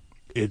 it then?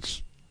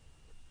 It's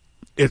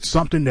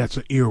something that's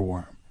an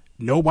earworm.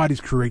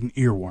 Nobody's creating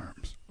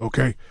earworms.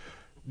 Okay.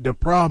 The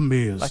problem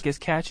is Like it's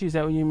catchy? Is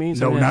that what you mean? no,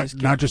 Something that's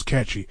not just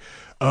catchy.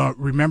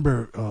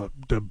 Remember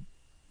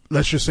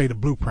let's just say the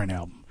Blueprint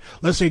album.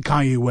 Let's say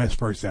Kanye West's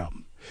first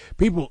album.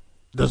 People,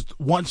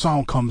 one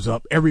song comes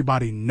up,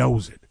 everybody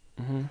knows it.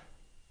 Mm-hmm.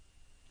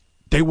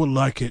 they would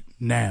like it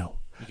now.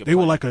 They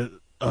would like a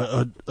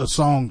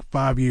song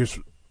 5 years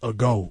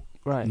ago.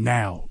 Right.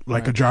 Now,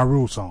 like a Ja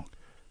Rule song.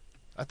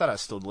 I thought I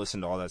still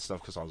listened to all that stuff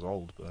because I was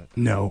old, but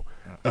no,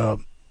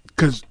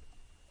 because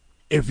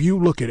if you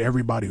look at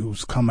everybody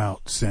who's come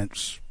out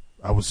since,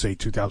 I would say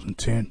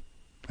 2010,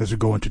 as we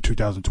go into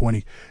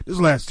 2020, this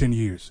last 10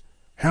 years,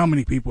 how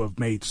many people have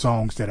made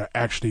songs that are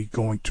actually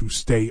going to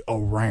stay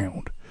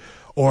around,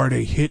 or are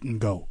they hit and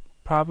go?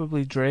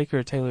 Probably Drake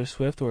or Taylor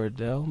Swift or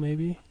Adele,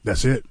 maybe.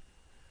 That's it.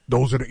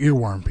 Those are the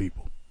earworm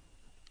people.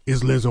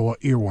 Is Lizzo an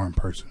earworm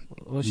person?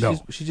 Well,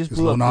 No. she just Is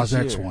blew Lil up Nas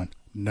this X year. one?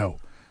 No.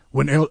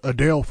 When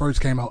Adele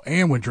first came out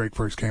and when Drake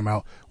first came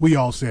out, we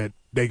all said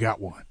they got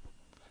one.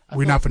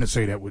 We're not going to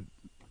say that with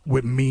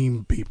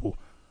meme people.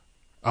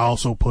 I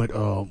also put,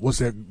 what's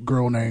that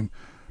girl name?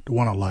 The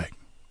one I like.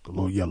 The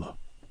little yellow.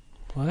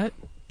 What?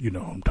 You know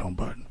what I'm talking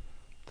about.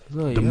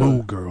 The The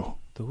Moo girl.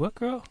 The what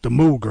girl? The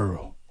Moo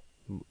girl.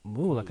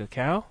 Moo, like a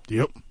cow?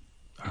 Yep.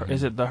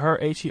 Is it the her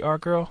H-E-R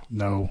girl?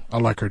 No, I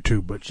like her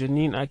too, but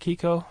Janine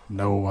Akiko?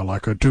 no, I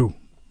like her too.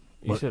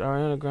 You But- said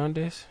Ariana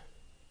Grande's?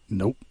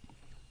 Nope.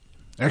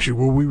 Actually,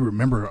 will we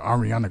remember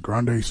Ariana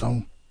Grande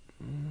song?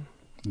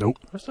 Nope.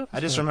 I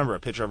just remember a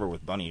picture of her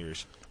with bunny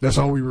ears. That's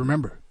all we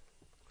remember.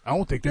 I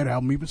don't think that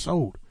album even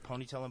sold.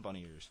 Ponytail and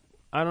bunny ears.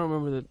 I don't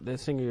remember the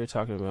singer you're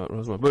talking about,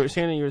 Rosemont. But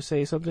Shannon, you were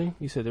saying something?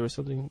 You said there was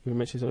something, you were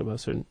mentioning something about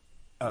certain...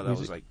 Oh, that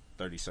music? was like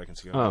 30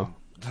 seconds ago. Oh.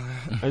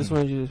 I just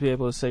wanted you to be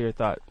able to say your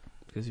thought,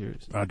 because you're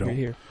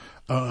here.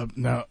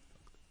 Now,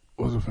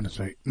 what was I going to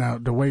say? Now,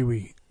 the way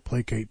we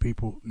placate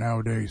people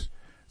nowadays,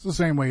 it's the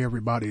same way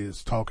everybody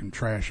is talking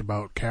trash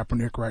about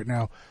Kaepernick right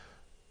now.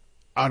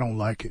 I don't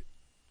like it.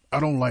 I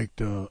don't like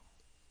the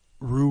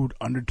rude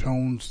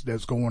undertones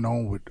that's going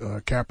on with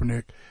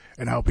Kaepernick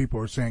and how people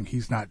are saying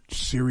he's not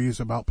serious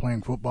about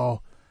playing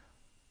football.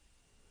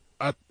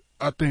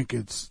 I think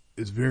it's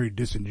very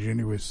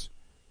disingenuous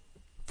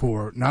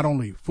for not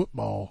only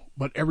football,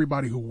 but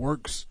everybody who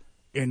works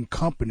in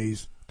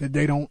companies that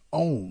they don't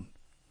own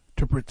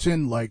to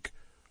pretend like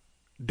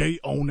they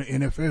own the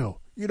NFL.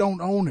 You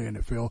don't own the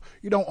NFL.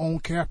 You don't own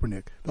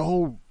Kaepernick. The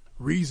whole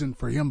reason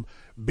for him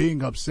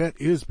being upset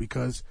is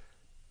because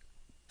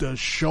the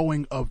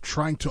showing of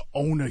trying to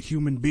own a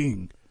human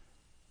being.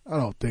 I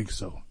don't think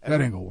so.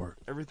 That ain't gonna work.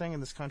 Everything in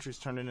this country is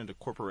turning into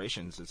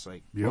corporations. It's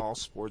like Yep. all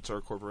sports are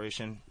a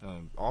corporation.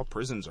 All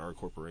prisons are a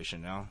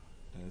corporation now.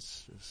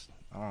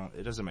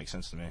 It doesn't make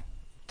sense to me.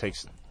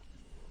 Takes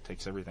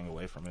everything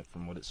away from it,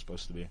 from what it's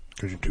supposed to be.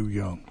 Because you're too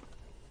young.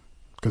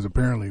 Because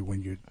apparently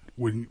when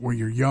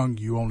you're young,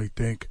 you only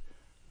think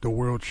the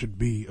world should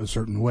be a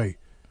certain way.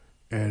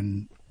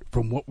 And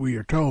from what we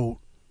are told,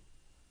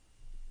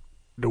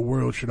 the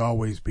world should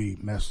always be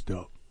messed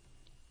up.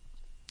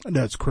 And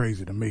that's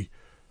crazy to me.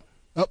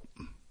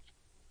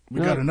 We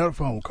got another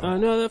phone call.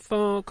 Another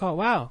phone call.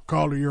 Wow.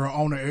 Caller, you're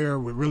on the air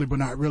with Really But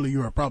Not Really.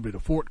 You are probably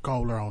the fourth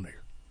caller on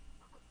there.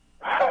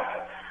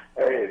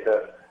 Hey,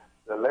 the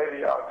lady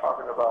y'all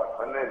talking about,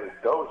 her name is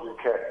Doja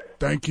Cat.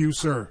 Thank you,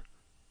 sir.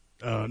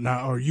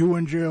 Now, are you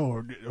in jail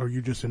or are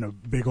you just in a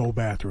big old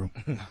bathroom?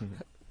 I'm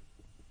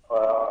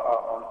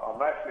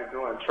actually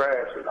doing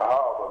trash in the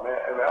harbor, man.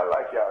 I mean, I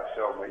like y'all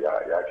show, man.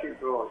 Y'all keep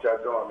doing what y'all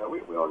doing, man.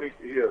 We don't need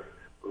to hear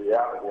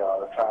reality all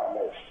the time.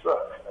 That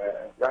sucks, man.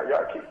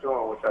 Y'all keep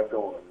doing what y'all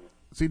doing.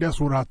 See, that's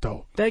what I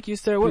thought. Thank you,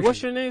 sir.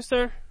 What's your name,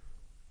 sir?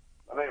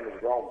 My name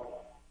is Roman.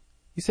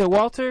 You said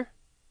Walter?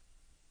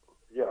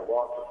 Yeah,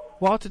 Walter.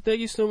 Walter, thank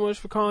you so much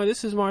for calling.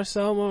 This is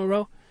Marcel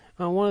Monroe.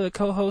 I'm one of the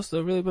co-hosts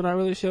of Really But Not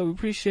Really Show. We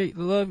appreciate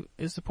the love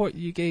and support that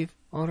you gave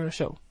on our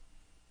show.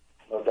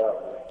 No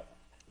doubt, man.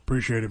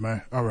 Appreciate it,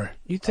 man. All right.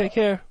 You take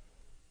care.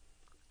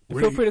 And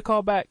Where feel free to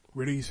call back.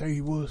 Where did he say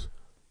he was?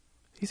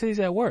 He said he's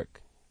at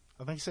work.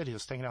 I think he said he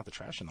was taking out the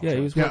trash. Yeah,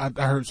 he was. Yeah,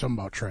 I heard something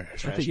about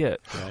trash. I think, yeah.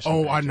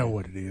 Oh, I know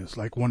what it is.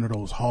 Like one of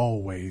those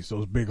hallways,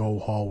 those big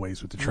old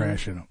hallways with the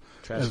trash in them.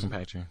 Trash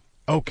compactor.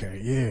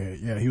 Okay,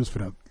 yeah. He was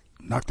finna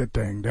knock that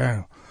thing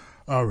down.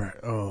 All right.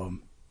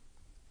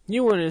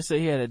 You wanted to say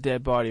he had a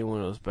dead body in one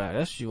of those bags.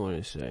 That's what you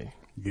wanted to say.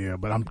 Yeah,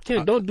 but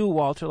don't do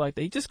Walter like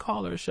that. You just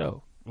call her a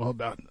show. Well,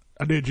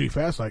 I did G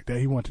Fast like that.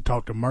 He wanted to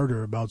talk to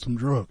Murder about some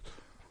drugs.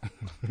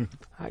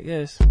 I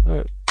guess. All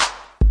right.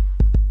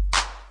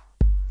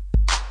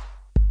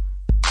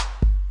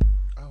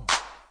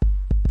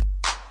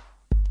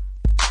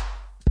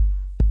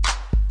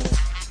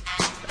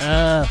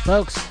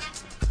 Folks,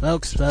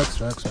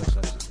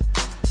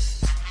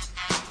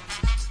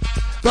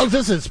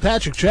 this is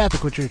Patrick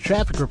Traffic with your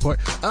traffic report.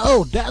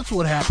 Oh, that's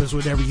what happens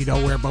whenever you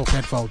don't wear both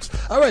headphones.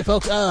 All right,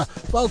 folks,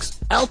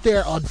 out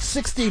there on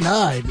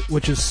 69,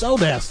 which is so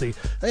nasty,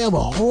 they have a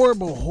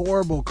horrible,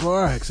 horrible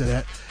car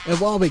accident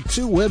involving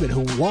two women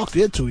who walked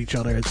into each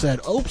other and said,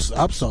 oops,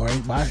 I'm sorry,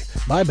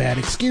 my bad,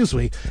 excuse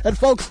me. And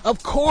folks,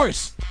 of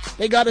course,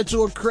 they got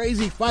into a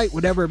crazy fight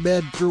whenever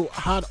men threw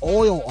hot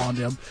oil on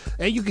them,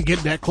 and you can get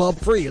that club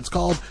free. It's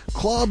called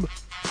Club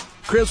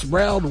Chris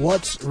Brown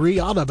Wants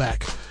Rihanna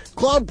Back.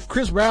 Club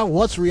Chris Brown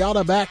Wants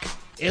Rihanna Back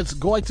It's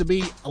going to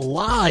be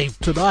live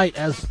tonight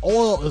as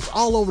oil is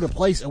all over the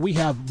place, and we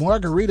have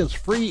margaritas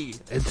free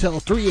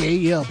until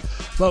 3 a.m.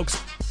 Folks,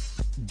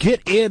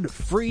 get in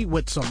free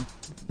with some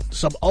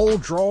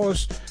old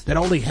drawers that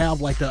only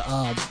have like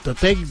the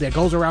thing that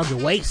goes around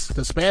your waist,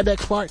 the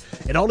spandex part.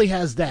 It only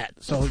has that,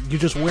 so you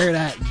just wear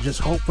that and just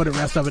hope for the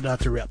rest of it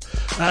not to rip.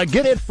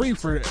 Get in free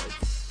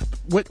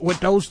with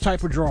those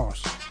type of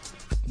drawers.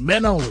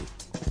 Men only.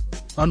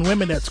 On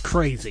women, that's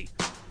crazy.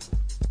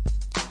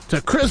 To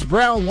Chris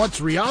Brown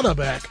wants Rihanna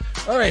back.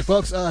 All right,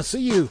 folks,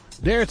 see you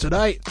there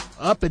tonight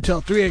up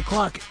until 3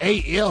 o'clock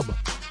a.m.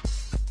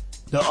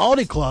 The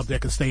only club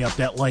that can stay up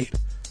that late.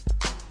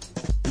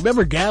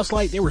 Remember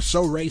Gaslight? They were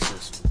so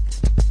racist.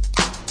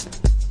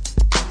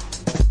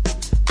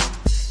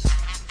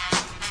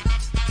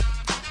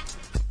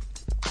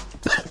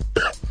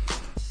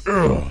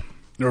 All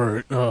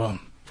right.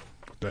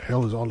 What the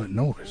hell is all that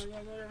noise?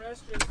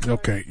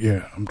 Okay,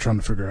 yeah. I'm trying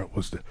to figure out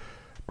was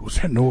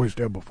that noise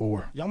there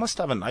before? Y'all must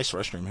have a nice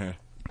restroom here.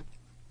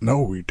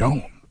 No, we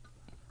don't.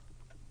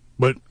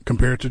 But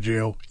compared to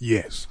jail,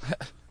 yes.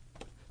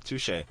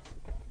 Touche.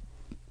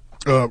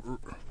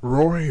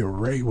 Roy or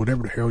Ray,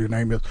 whatever the hell your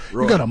name is,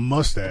 Roy. You got a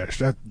mustache.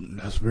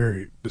 That's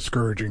very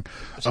discouraging.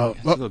 There's a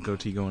little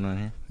goatee going on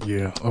here.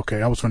 Yeah,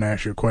 okay. I was going to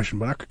ask you a question,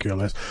 but I could care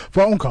less.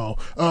 Phone call.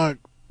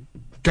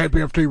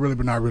 KPFT, really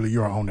but not really.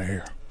 You're on the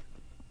air.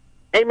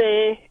 Hey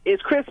man,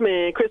 it's Chris,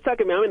 man. Chris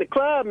Tucker, man. I'm in the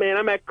club, man.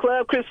 I'm at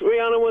club. Chris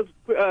Brown was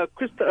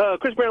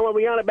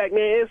Rihanna back,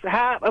 man. It's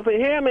hot up in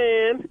here,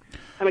 man.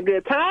 Having a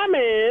good time,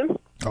 man.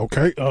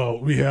 Okay.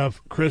 We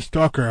have Chris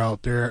Tucker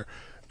out there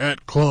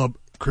at club.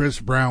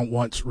 Chris Brown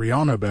wants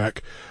Rihanna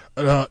back.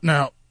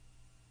 Now,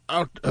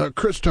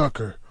 Chris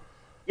Tucker.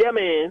 Yeah,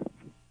 man.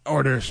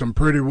 Are there some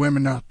pretty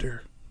women out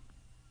there?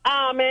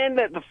 Ah, man,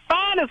 the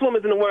finest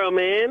women in the world,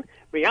 man.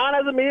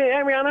 Rihanna's a man.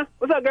 Hey, Rihanna.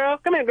 What's up, girl?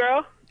 Come here,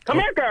 girl. Come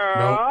here,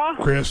 girl.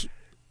 No, Chris,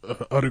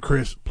 other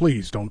Chris,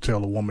 please don't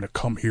tell a woman to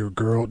come here,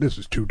 girl. This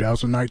is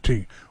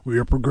 2019. We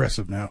are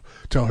progressive now.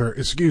 Tell her,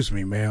 excuse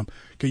me, ma'am,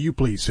 can you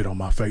please sit on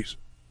my face?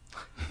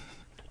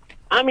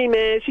 I mean,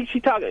 man, she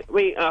talking.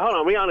 Wait, hold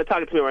on. Rihanna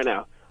talking to me right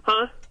now.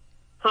 Huh?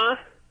 I'm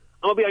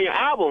going to be on your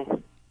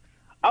album.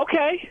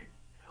 Okay.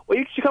 Well,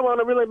 you should come on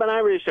the Really But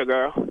Not Really show,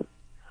 girl.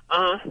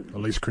 At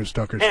least Chris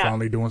Tucker's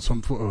finally doing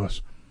something for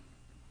us.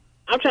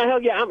 I'm trying to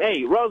help you out.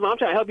 Hey, Rosemont, I'm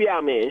trying to help you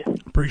out, man.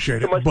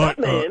 Appreciate it. But stuff,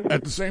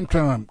 at the same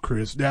time,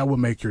 Chris, that would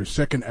make your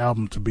second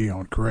album to be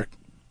on, correct?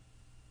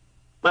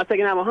 My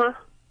second album, huh?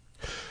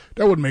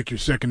 That would make your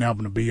second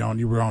album to be on.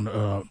 You were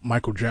on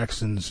Michael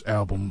Jackson's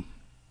album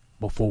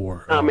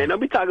before. Oh, man,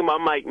 don't be talking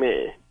about Mike,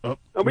 man.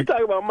 Don't be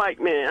talking about Mike,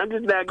 man. I'm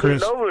just not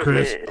getting over it,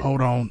 Chris, man.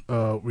 Hold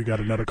on. We got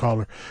another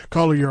caller.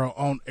 Caller, you're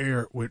on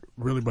air with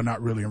Really But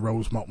Not Really in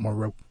Rosemont,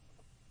 Monroe.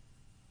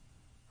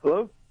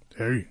 Hello?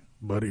 Hey,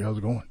 buddy. How's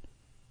it going?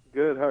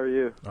 Good. How are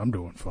you? I'm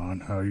doing fine.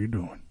 How are you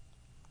doing?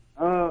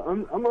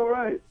 I'm all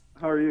right.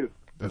 How are you?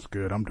 That's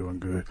good. I'm doing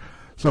good.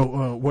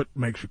 So, what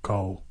makes you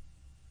call?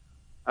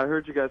 I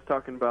heard you guys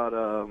talking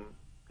about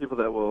people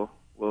that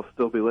we'll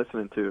still be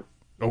listening to.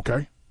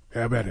 Okay.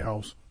 Have at it,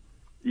 house.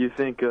 You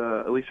think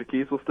Alicia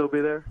Keys will still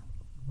be there?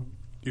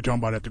 You talking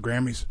about at the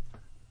Grammys?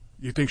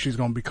 You think she's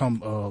going to become,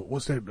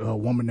 what's that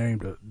woman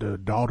named, the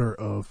daughter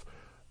of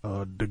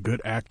the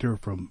good actor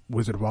from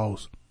Wizard of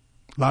Oz?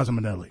 Liza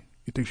Minnelli.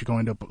 You think she's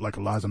going to end up like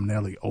a Liza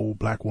Minnelli, old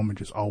black woman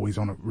just always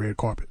on a red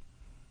carpet?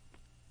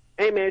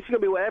 Hey, man, she's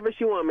going to be whatever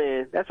she want,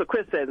 man. That's what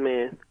Chris said,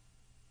 man.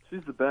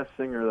 She's the best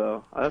singer,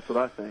 though. That's what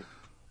I think.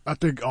 I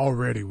think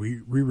already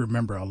we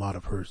remember a lot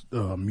of her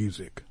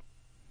music.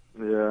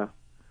 Yeah.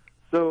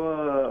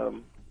 So,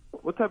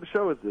 what type of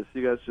show is this?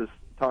 You guys just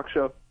talk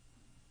show?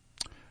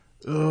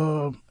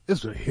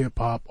 It's a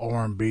hip-hop,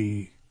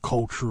 R&B,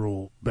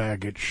 cultural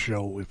baggage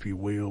show, if you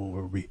will,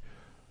 where we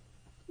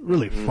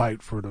really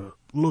fight for the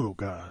little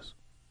guys.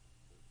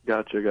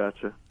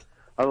 Gotcha.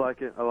 I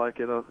like it.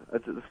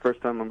 It's the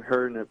first time I'm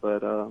hearing it,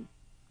 but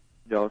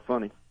y'all are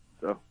funny.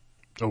 So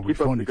we're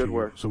funny to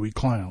you. So we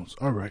clowns.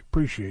 All right,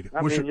 appreciate it.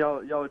 I mean, y'all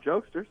are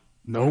jokesters.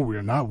 No,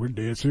 we're not. We're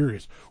dead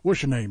serious.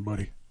 What's your name,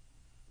 buddy?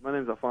 My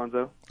name's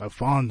Alfonso.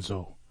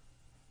 Alfonso.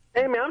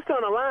 Hey, man, I'm still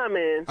on the line,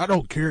 man. I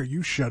don't care.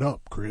 You shut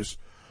up, Chris.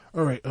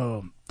 All right,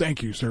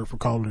 thank you, sir, for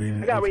calling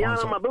in. I got Alfonso.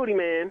 Rihanna on my booty,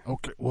 man.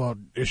 Okay, well,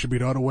 it should be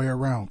the other way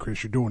around,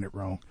 Chris. You're doing it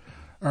wrong.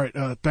 All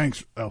right,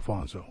 thanks,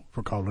 Alfonso,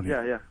 for calling in.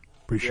 Yeah.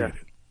 Appreciate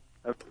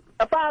it.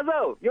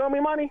 Alfonso, you owe me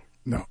money?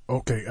 No,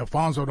 okay,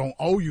 Alfonso don't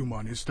owe you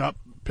money. Stop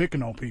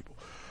picking on people.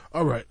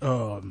 All right,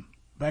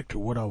 back to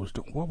what I was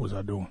doing. What was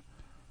I doing?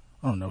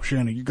 I don't know.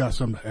 Shannon, you got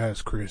something to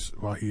ask Chris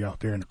while he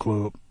out there in the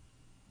club?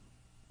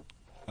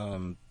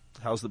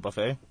 How's the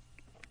buffet?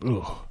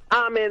 Ugh.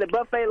 Ah, man, the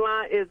buffet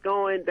line is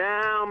going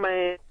down,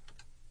 man.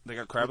 They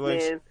got crab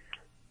legs? Man,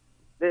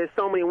 there's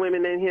so many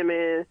women in here,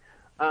 man.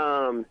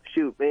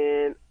 Shoot,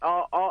 man.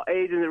 All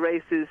ages and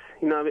races,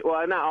 you know what I mean?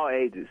 Well, not all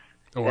ages.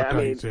 Oh, I thought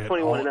you said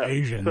 21 all and up.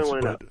 Asians, 21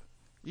 and but up.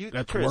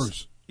 that's Chris,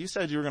 worse. You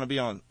said you were going to be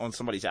on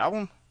somebody's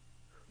album?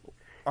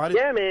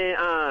 Yeah,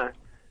 man.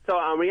 So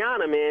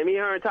Rihanna, man, me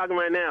and her are talking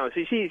right now.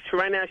 She's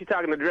right now she's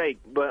talking to Drake,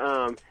 but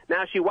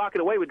now she's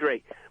walking away with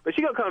Drake. But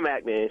she gonna come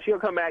back, man. She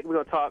gonna come back. We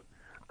gonna talk.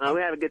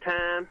 We have a good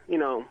time. You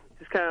know,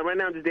 just kind of right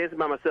now I'm just dancing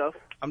by myself.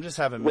 I'm just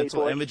having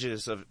mental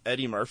images of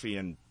Eddie Murphy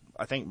and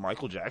I think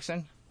Michael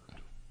Jackson.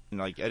 And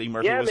like Eddie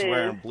Murphy was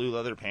wearing blue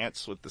leather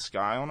pants with the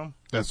sky on them.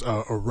 That's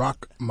a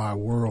Rock My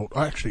World.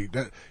 Actually,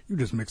 that you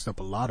just mixed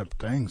up a lot of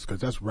things because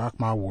that's Rock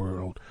My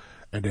World,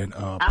 and then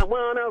I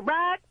wanna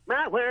rock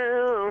my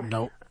world.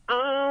 Nope.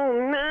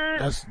 Oh, no.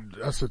 That's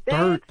the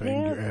third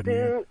thing you added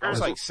in. I was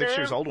like 6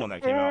 years old when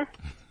that came out.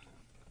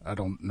 I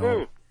don't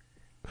know.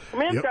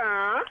 Yep.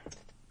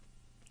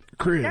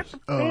 Chris.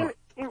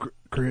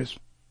 Chris.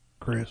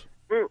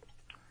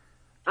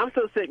 I'm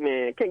so sick,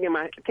 man. Can't get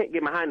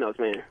my high notes,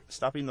 man.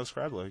 Stop eating those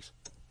crab legs.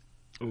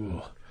 Ooh.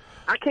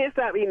 I can't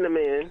stop eating them,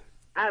 man.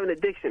 I have an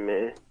addiction,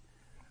 man.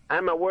 I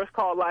have my worst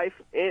call life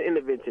and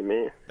intervention,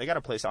 man. They got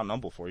a place out in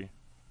Humble for you.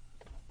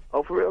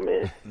 Oh, for real,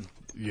 man?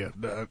 Yeah,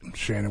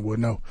 Shannon would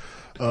know.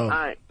 All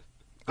right.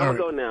 I'm going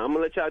to go now. I'm going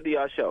to let y'all do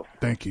y'all show.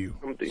 Thank you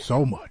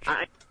so much. All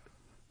right.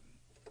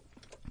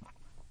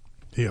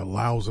 He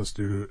allows us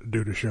to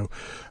do the show.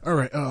 All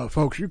right,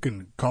 folks, you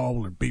can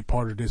call and be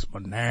part of this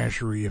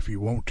menagerie if you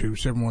want to.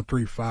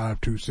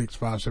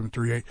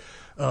 713-526-5738.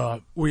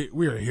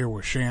 We are here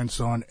with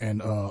Shanson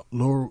and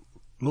Lil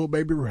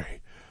Baby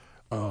Ray.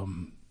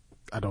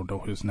 I don't know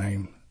his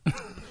name.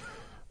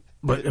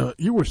 But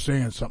you were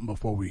saying something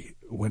before we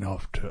went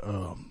off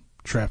to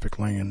Traffic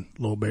Land,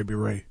 Lil Baby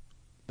Ray.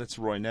 That's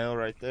Roy Nell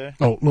right there.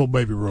 Oh, Lil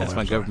Baby Roy. That's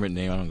my government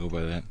name. I don't go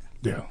by that.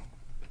 Yeah.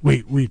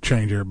 We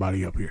change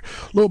everybody up here.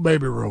 Lil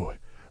Baby Roy.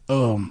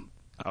 I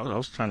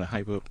was trying to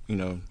hype up,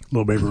 Lil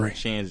Baby Ray.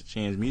 Shan's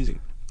music.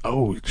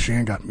 Oh,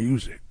 Shan got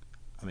music.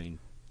 I mean,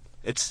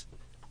 I'm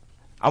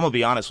going to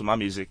be honest with my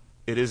music.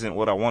 It isn't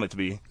what I want it to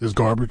be. It's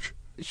garbage?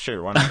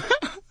 Sure, why not?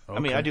 Okay. I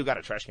mean, I do got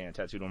a trash can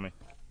tattooed on me.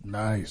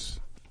 Nice.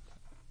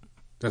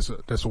 That's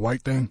a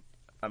white thing?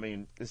 I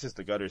mean, it's just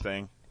a gutter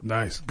thing.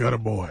 Nice. Gutter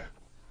boy.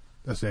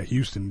 That's that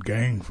Houston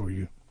gang for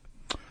you.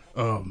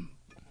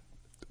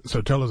 So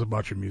tell us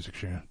about your music,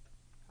 Shan.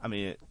 I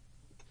mean,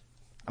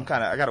 I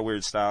got a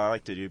weird style. I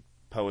like to do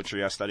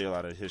poetry. I study a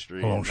lot of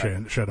history. Hold on,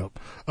 Shan. Shut up.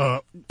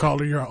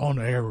 Caller, you're on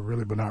the air,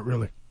 really, but not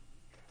really.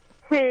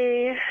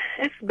 Hey,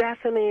 it's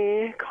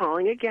Bethany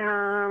calling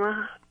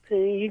again to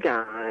you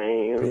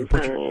guys.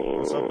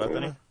 What's up,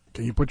 Bethany?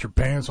 Can you put your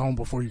pants on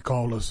before you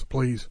call us,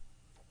 please?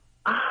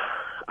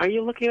 Are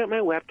you looking at my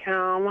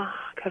webcam?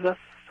 Because that's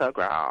so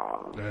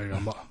gross. Hey,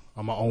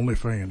 I'm an only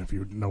fan, if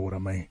you know what I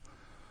mean.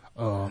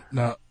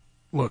 Now,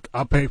 look,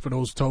 I pay for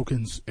those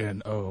tokens,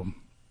 and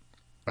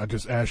I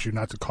just ask you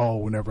not to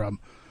call whenever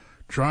I'm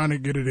trying to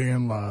get it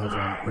in live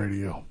on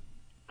radio.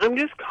 I'm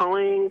just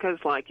calling because,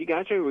 you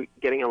guys are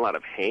getting a lot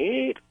of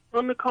hate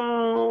on the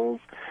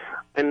calls.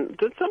 And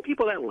there's some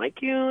people that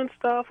like you and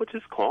stuff, which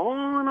is cool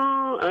and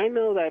all. I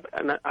know that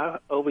I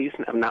always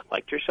have not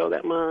liked your show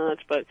that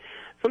much, but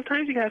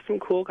sometimes you have some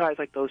cool guys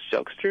like those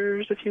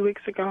jokesters a few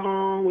weeks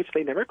ago, which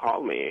they never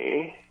called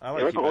me. I like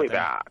never you, called me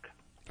Bethany.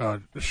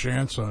 back.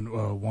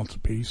 Shanson wants a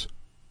piece.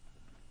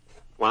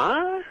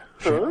 What?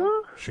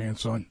 Huh?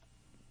 Shanson.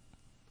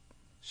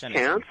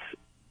 Chance?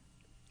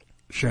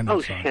 Shannon. Oh,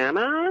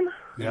 Shannon?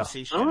 Yeah.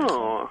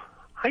 Oh,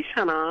 hi,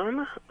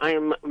 Shannon.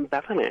 I'm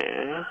Bethany.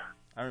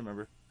 I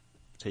remember.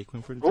 Take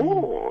one for the team.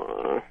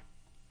 Oh.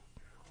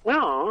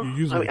 Well,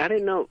 I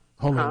didn't know.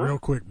 Hold on real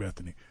quick,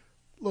 Bethany.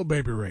 Little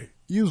Baby Ray,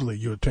 usually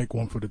you'll take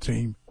one for the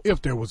team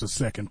if there was a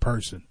second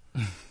person.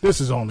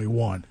 This is only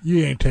one.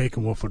 You ain't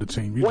taking one for the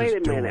team. You're Wait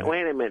just a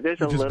minute. There's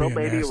You're a just little being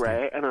Baby nasty.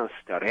 Ray in a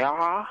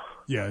studio.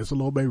 Yeah, it's a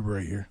Little Baby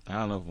Ray here. I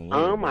don't know if I'm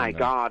Oh, my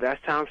God. That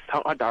sounds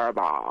so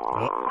adorable.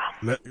 Oh,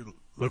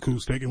 look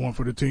who's taking one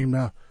for the team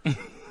now.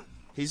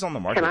 He's on the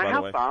market, Can I by the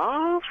have way.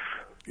 both?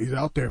 He's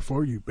out there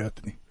for you,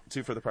 Bethany.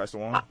 2 for the price of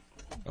 1.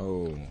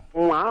 Oh.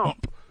 Wow.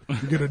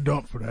 You get a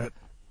dump for that.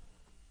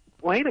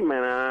 Wait a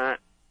minute.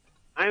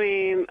 I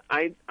mean,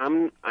 I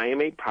am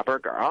a proper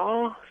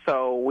girl,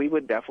 so we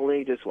would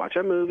definitely just watch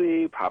a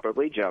movie,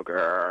 probably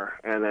Joker,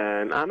 and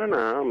then, I don't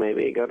know,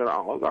 maybe go to the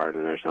Olive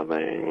Garden or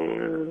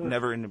something.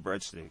 Never into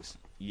breadsticks.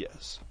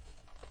 Yes.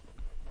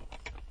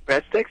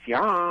 Breadsticks,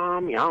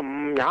 yum,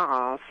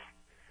 yes.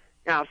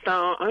 Yeah,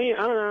 so, I mean,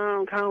 I don't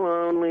know, I'm kind of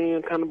lonely,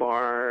 I'm kind of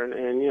bored,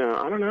 and,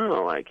 I don't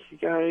know, you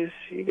guys,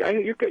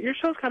 your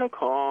show's kind of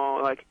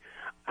cool,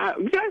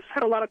 you guys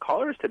had a lot of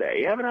callers today.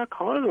 You haven't had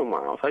callers in a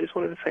while, so I just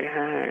wanted to say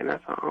hey, and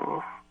that's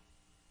all.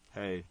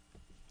 Hey.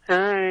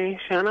 Hey,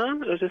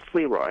 Shannon? Or is this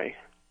Leroy?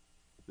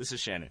 This is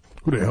Shannon.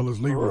 Who the hell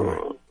is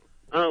Leroy?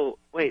 Oh,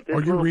 wait.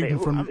 Are you reading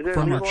from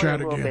your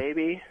chat Leroy, again?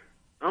 Baby?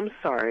 I'm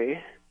sorry.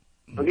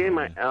 I'm getting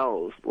my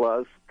L's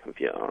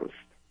confused.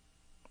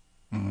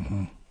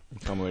 Mm-hmm.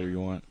 Tell me whatever you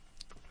want.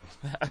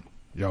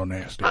 Y'all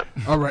nasty.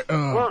 All right.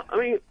 Well, I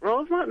mean,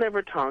 Rosemont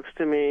never talks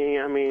to me.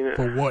 I mean,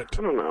 for what?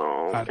 I don't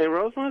know. Is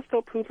Rosemont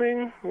still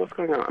pooping? What's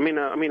going on? I mean,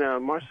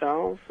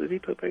 Marcel, is he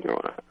pooping or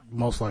what?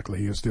 Most likely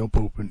he is still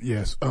pooping.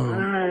 Yes.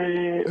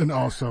 Right. And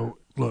also,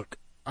 look,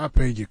 I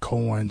pay you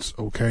coins.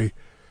 Okay,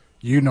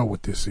 you know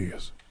what this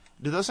is.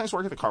 Do those things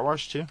work at the car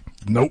wash too?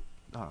 Nope.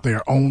 Oh. They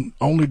are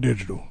only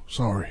digital.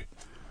 Sorry.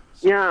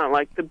 Yeah,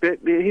 like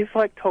he's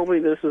like told me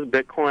this is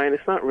Bitcoin.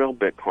 It's not real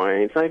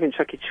Bitcoin. It's not even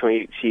Chuck E.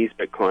 Cheese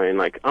Bitcoin.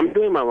 Like I'm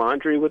doing my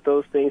laundry with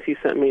those things he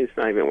sent me. It's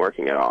not even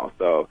working at all.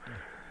 So,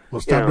 well,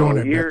 stop doing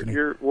that.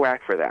 You're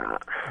whack for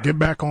that. Get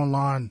back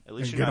online. At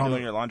least you're not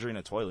doing your laundry in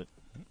a toilet.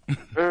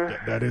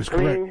 That is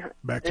correct.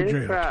 Back to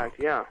jail. Fact,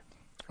 yeah.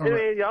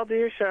 Anyway, y'all do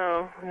your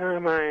show.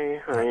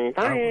 Bye.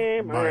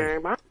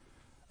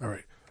 All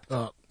right.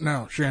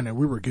 Now, Shannon,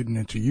 we were getting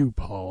into you,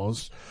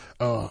 Pauls,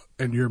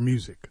 and your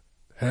music.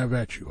 Have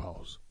at you,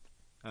 Halls.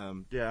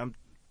 Yeah,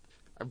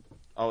 I've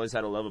always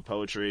had a love of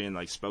poetry and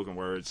like spoken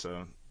word,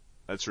 so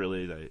that's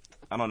really like,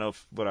 I don't know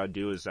if what I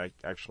do is like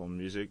actual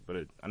music, but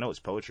I know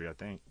it's poetry. I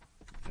think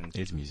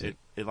it's music.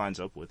 It lines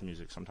up with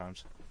music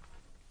sometimes.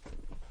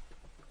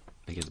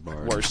 It gets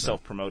bars. Worst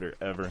self-promoter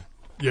ever.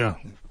 Yeah,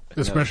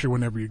 especially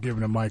whenever you're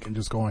giving a mic and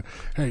just going,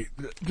 "Hey,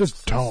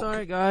 just talk."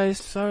 Sorry, guys.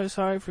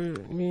 Sorry for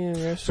me and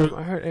the rest of them.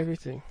 I heard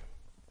everything.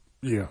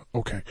 Yeah.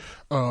 Okay.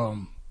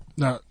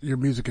 Now, your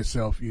music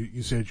itself,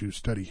 you said you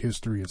study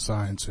history and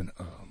science and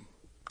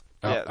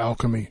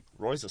alchemy.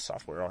 Roy's a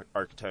software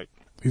architect.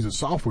 He's a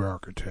software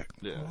architect.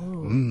 Yeah.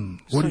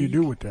 What do you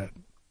do with that?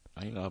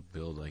 I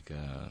build like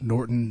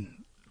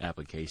Norton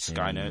applications,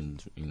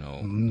 Skynet,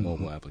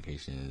 mobile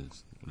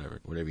applications,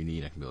 whatever you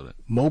need, I can build it.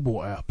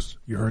 Mobile apps.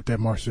 You heard that,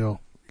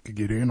 Marcel? You could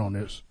get in on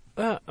this.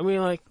 I mean,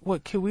 like,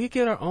 what? Can we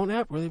get our own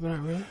app? Really, but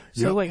not really.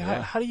 So, like,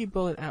 how do you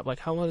build an app? Like,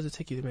 how long does it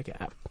take you to make an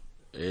app?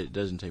 It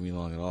doesn't take me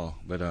long at all,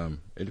 but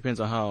it depends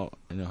on how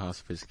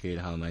sophisticated,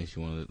 how nice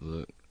you want it to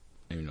look.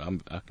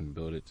 And, I can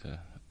build it to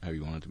how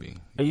you want it to be.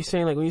 Are you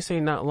saying, like, when you say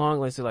not long,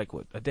 like, is it like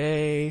what, a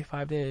day,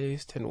 5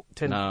 days, 10 No,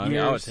 years? I mean,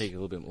 I would take a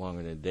little bit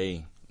longer than a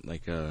day.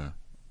 Like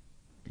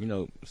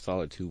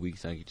solid 2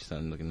 weeks, I get you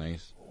something looking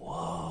nice.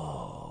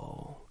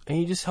 Whoa! And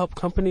you just help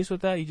companies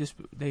with that? You just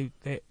they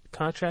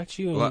contract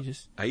you, and you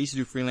just. I used to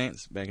do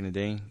freelance back in the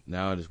day.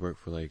 Now I just work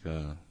for like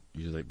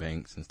usually like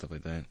banks and stuff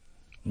like that.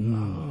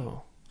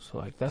 Oh. So,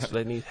 like, that's what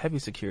they need, heavy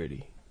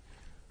security.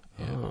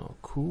 Yeah. Oh,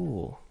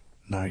 cool.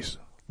 Nice.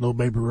 Little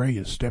baby Ray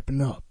is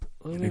stepping up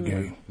in the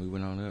game.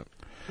 Moving on up.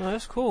 Oh,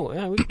 that's cool.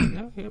 Yeah,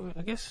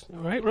 I guess,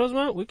 right,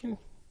 Rosemont? Do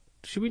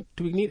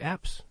we need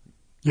apps?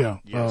 Yeah.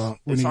 Yes.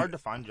 It's hard to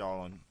find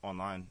y'all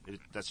online.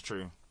 That's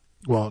true.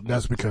 Well,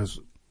 that's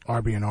because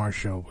RB&R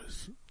show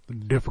is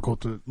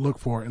difficult to look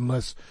for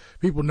unless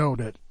people know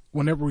that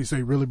whenever we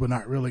say really but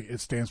not really,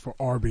 it stands for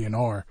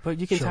RB&R.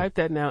 But you can type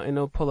that now and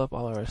it'll pull up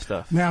all of our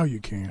stuff. Now you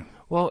can.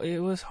 Well, it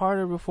was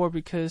harder before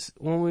because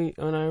when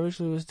I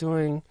originally was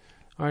doing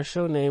our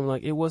show name,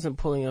 like, it wasn't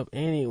pulling up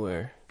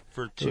anywhere.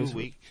 For 2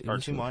 weeks or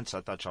 2 months,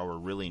 I thought y'all were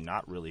really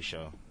not really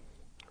show.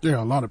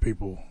 Yeah, a lot of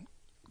people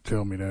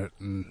tell me that,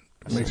 and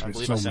it makes me so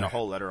mad. I sent a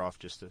whole letter off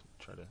just to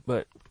try to.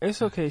 But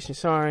it's okay.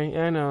 Sorry,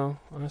 I know.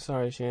 I'm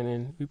sorry,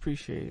 Shannon. We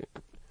appreciate it.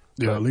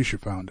 Yeah, but at least you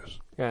found us.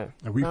 Yeah,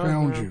 and we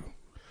found you.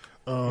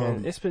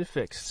 And it's been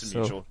fixed. It's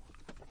mutual.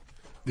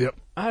 Yep.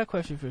 I had a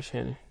question for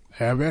Shannon.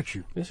 Have at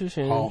you, Mr.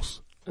 Shannon.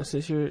 False.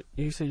 Since you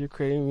said you're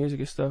creating music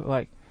and stuff,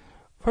 like,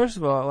 first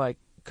of all, like,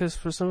 because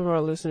for some of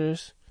our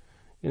listeners,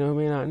 who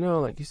may not know,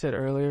 like you said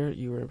earlier,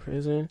 you were in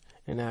prison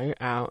and now you're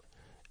out,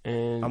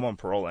 and I'm on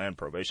parole and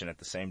probation at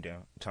the same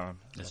time.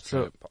 It's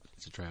a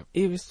trap.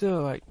 Even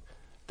still, like,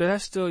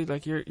 that's still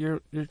like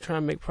you're trying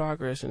to make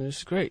progress, and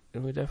it's great,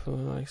 and we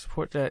definitely like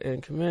support that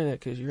and commend that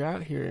because you're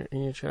out here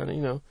and you're trying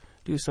to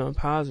do something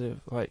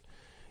positive. Like,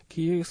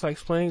 can you just like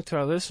explain to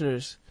our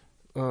listeners,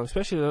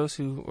 especially those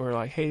who were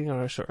like hating on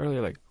our show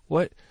earlier, like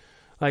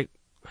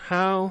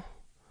how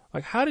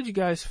did you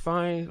guys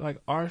find like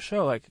our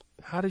show? Like,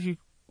 how did you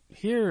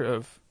hear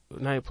of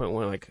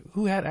 90.1? Like,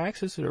 who had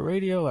access to the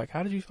radio? Like,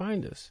 how did you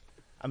find us?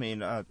 I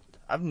mean,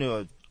 I've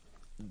knew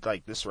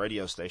like this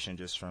radio station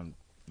just from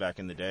back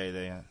in the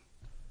day.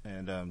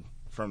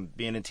 From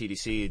being in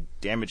TDC,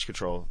 Damage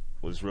Control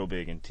was real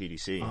big in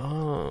TDC.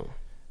 Oh.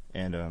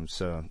 And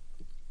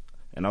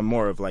and I'm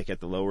more of like at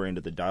the lower end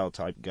of the dial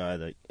type guy,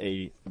 like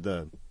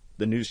the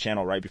news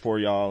channel right before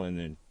y'all, and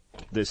then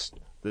this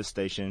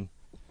station.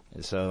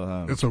 And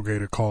so it's okay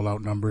to call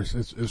out numbers.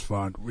 It's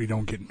fine. We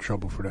don't get in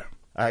trouble for that.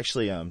 I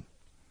actually I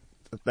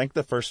think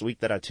the first week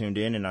that I tuned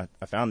in and I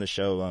found the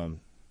show,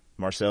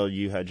 Marcel,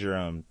 you had your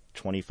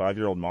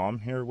 25-year-old mom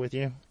here with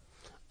you.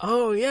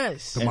 Oh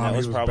yes, and that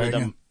was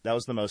probably that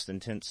was the most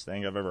intense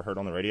thing I've ever heard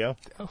on the radio.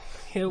 Oh,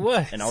 it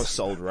was. And I was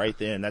sold right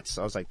then. I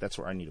was like, that's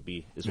where I need to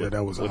be.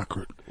 That was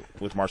awkward.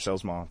 With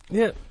Marcel's mom.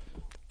 Yeah,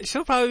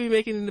 she'll probably be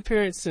making an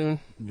appearance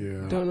soon.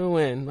 Yeah, don't know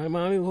when. My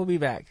mommy will be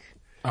back.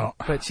 Oh.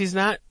 But she's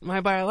not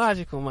my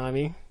biological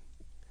mommy.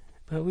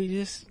 But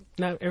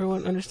not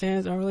everyone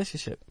understands our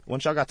relationship.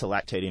 Once y'all got to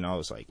lactating, I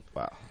was like,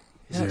 wow.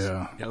 Yes.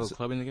 Yeah. Y'all go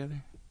clubbing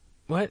together?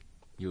 What?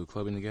 You were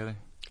clubbing together?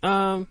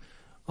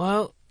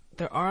 Well,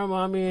 there are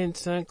mommy and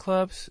son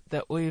clubs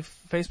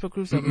Facebook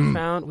groups that we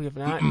found. We have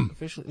not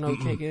officially, we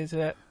can't get into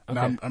that. Okay.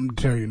 Now, I'm going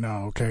to tell you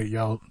now, okay,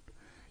 y'all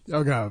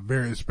got a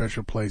very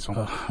special place on.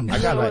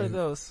 I got one of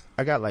those.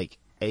 I got like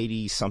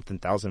 80-something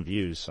thousand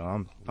views, so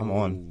I'm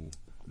on.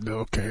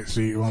 Okay,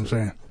 see what I'm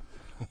saying?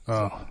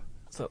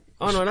 So,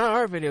 oh no, not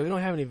our video. We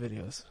don't have any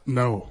videos.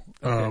 No,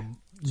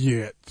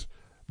 yet.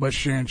 But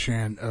Shan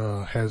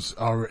has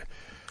already,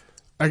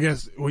 I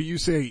guess, when you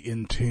say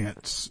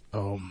intense,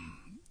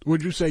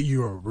 would you say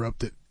you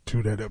erupted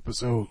to that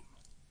episode?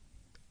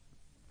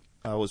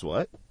 I was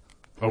what?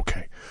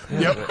 Okay.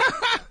 Yep.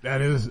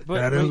 that is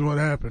what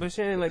happened. But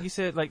Shannon, like you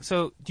said, like,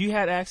 so do you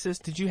had access?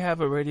 Did you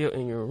have a radio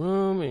in your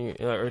room,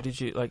 or did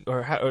you like,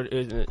 or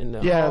in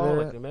the hall,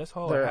 like the mess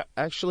hall? They're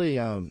actually,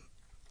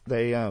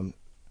 the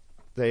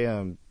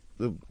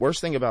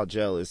worst thing about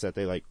jail is that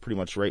they like pretty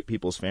much rape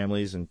people's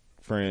families and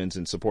friends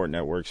and support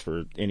networks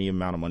for any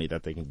amount of money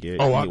that they can get.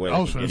 Oh, I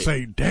was going to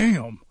say,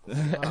 damn,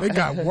 they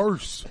got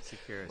worse.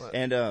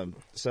 And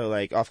so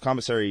like off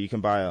commissary, you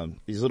can buy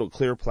these little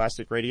clear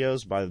plastic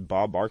radios by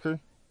Bob Barker.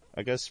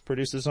 I guess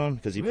produces them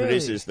because he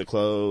produces the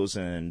clothes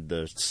and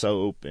the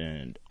soap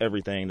and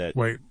everything that.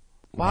 Wait,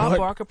 Bob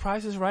Barker,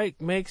 Price is Right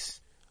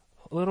makes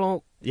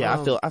little.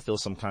 Yeah, I feel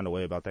some kind of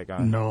way about that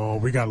guy. No,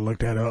 we got to look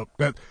that up.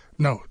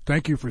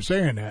 Thank you for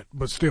saying that,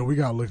 but still, we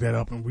got to look that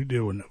up, and we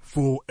doing a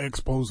full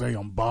expose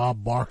on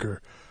Bob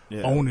Barker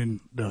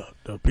owning the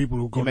people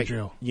who go to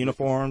jail.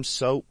 Uniforms,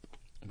 soap,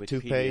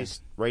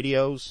 toothpaste,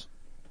 radios.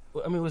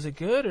 I mean, was it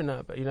good or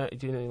not? You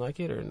didn't like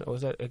it, or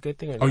was that a good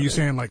thing? Or not? Oh, you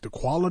saying like the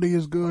quality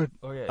is good?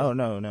 Oh yeah. Oh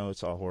no,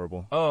 it's all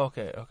horrible. Oh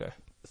okay.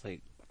 It's like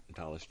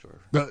dollar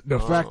store. The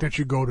fact that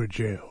you go to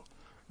jail,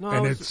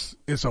 and it's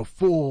a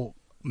full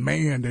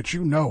man that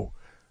you know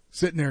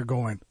sitting there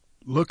going,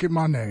 look at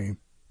my name.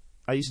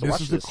 I used to watch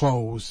this. This is the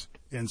clothes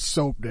and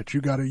soap that you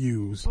got to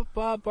use. But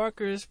Bob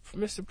Barker is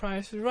Mr.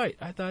 Price is Right.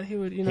 I thought he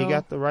would, He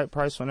got the right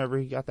price whenever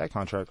he got that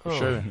contract, for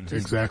sure.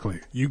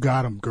 Exactly. You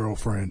got him,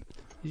 girlfriend.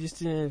 You just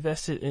didn't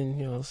invest it in,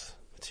 materials.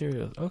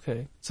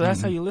 Okay. So that's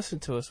how you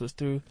listened to us, was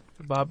through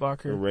the Bob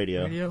Barker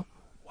radio?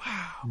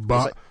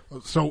 Wow.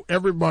 So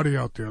everybody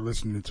out there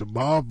listening to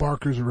Bob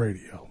Barker's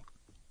radio,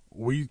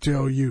 we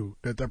tell you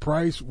that the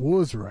price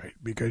was right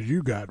because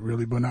you got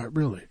Really But Not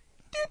Really.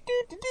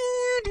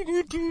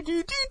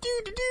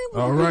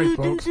 All right,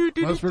 folks.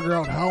 Let's figure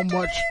out how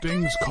much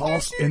things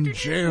cost in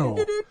jail.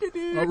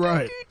 All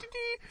right.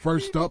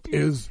 First up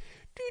is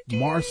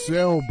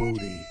Marcel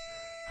Booty.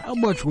 How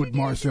much would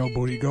Marcel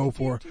Booty go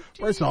for?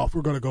 First off,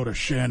 we're going to go to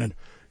Shannon.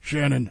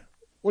 Shannon,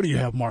 what do you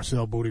have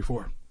Marcel Booty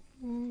for?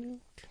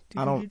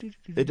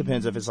 It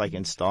depends if it's like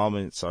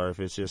installments or if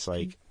it's just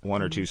like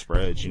one or two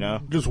spreads,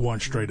 Just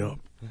one straight up.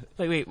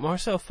 Wait,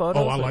 Marcel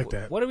photos? Oh, I like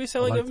that. What are we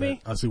selling of me?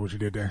 I see what you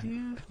did there.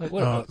 Like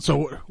what?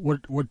 So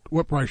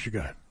what price you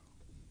got?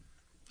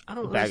 I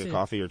don't know. A bag of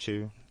coffee or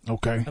two.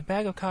 Okay. A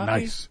bag of coffee?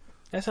 Nice.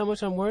 That's how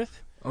much I'm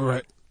worth? All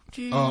right.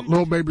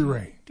 Little Baby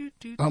Ray,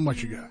 how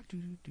much you got?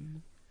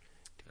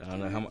 I don't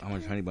know how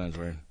much honey buns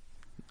were.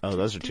 Oh,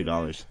 those are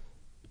 $2.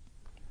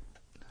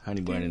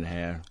 Honey bun and a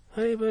half.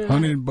 Honey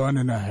bun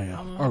and a half.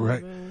 All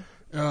right.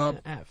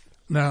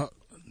 Now,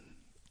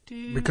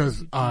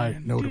 because I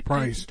know the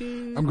price,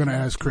 I'm going to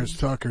ask Chris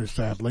Tucker,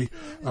 sadly,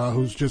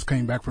 who's just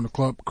came back from the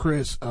club.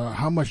 Chris,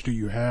 how much do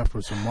you have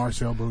for some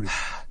Marcel Booty?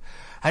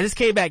 I just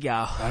came back,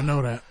 y'all. I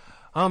know that.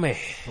 Oh, man.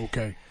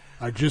 Okay.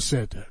 I just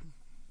said that.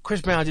 Chris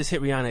Brown just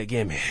hit Rihanna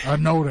again, man. I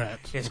know that.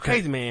 It's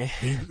crazy, man.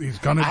 He's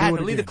going to do it I had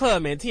to leave the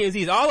club, man.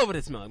 TMZ's all over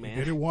this mug, man. He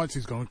did it once.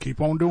 He's going to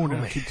keep on doing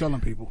it. Keep telling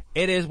people.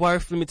 It is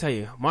worth, let me tell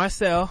you,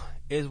 Marcel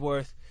is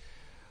worth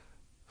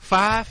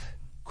 5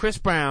 Chris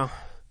Brown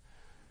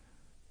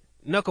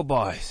knuckle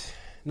bars.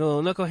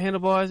 No knuckle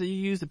handlebars that you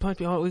use to punch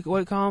people. What do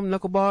you call them?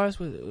 Knuckle bars?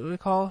 What do they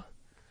call?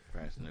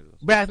 Brass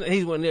knuckles.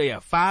 He's one there, yeah.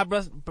 5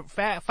 brass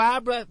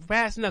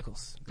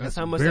knuckles. That's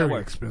how much very that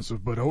works.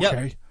 Expensive, but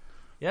okay.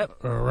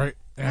 Yep. All right.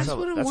 That's a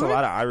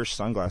lot of Irish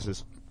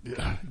sunglasses.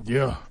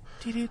 Yeah.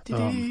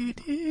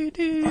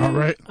 All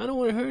right. I don't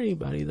want to hurt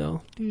anybody,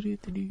 though.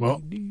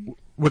 Well,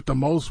 with the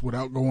most,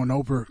 without going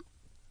over,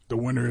 the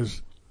winner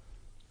is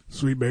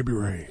Sweet Baby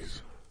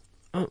Ray's.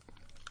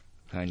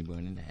 Honey bun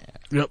and a half.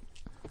 Yep.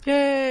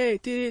 Yay!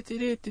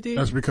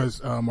 That's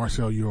because,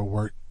 Marcel, you are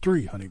worth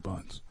 3 honey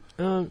buns.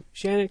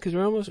 Shannon, because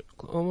we're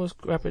almost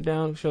wrapping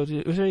down. So,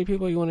 is there any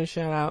people you want to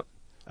shout out?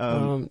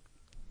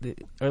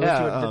 Did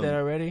that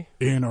already?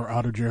 In or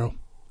out of jail?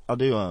 I'll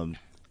do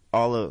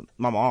all of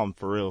my mom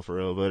for real,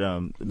 but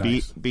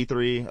nice.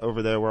 B3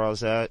 over there where I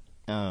was at,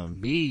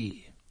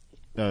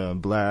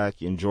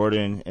 Black and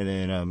Jordan, and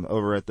then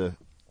over at the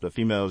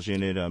females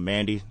unit,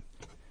 Mandy.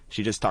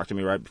 She just talked to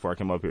me right before I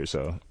came up here,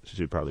 so she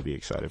should probably be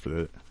excited for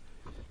that.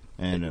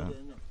 And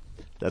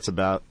that's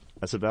about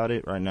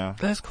it right now.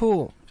 That's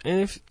cool.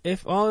 And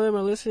if all of them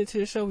are listening to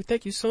the show, we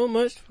thank you so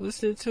much for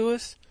listening to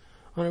us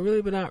on a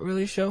Really But Not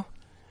Really show.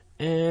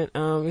 And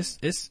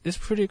it's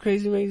pretty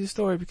crazy, amazing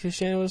story because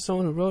Shannon was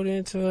someone who wrote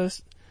into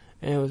us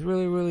and was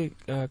really, really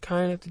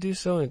kind enough to do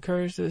so,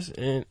 encouraged us,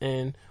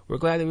 and we're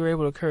glad that we were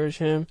able to encourage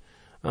him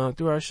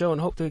through our show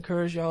and hope to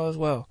encourage y'all as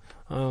well.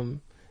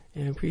 And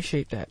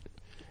appreciate that.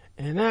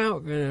 And now we're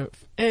gonna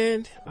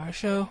end our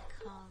show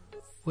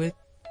with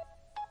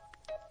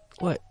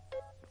what?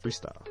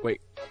 Freestyle.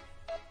 Wait.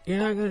 You're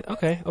not gonna?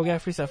 Okay. Oh, we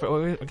got freestyle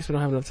for. I guess we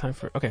don't have enough time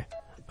for. Okay.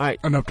 All right.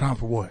 Enough time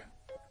for what?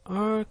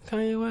 Or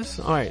Kanye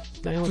West? Alright.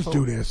 Let's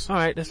do this.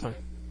 Alright, that's fine.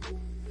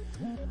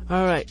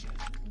 Alright.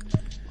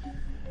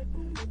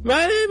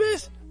 My name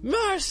is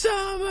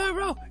Marcel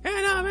Monroe,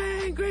 and I'm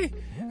angry.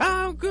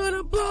 I'm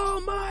gonna blow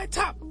my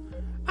top.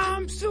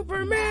 I'm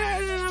super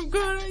mad, and I'm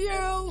gonna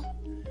yell.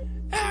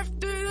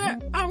 After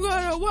that, I'm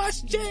gonna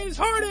watch James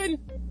Harden.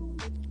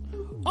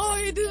 All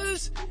he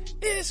does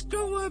is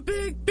grow a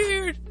big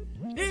beard,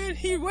 and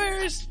he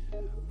wears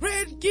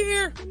red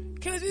gear,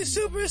 cause he's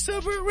super,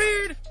 super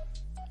weird.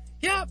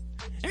 Yep,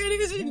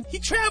 and he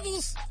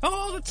travels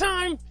all the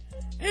time,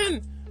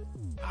 and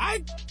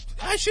I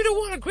should have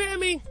won a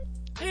Grammy,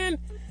 and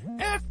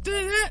after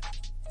that,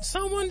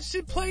 someone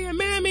should play a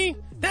mammy.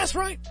 That's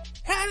right,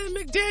 Adam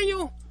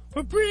McDaniel,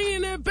 we're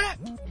bringing it back.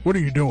 What are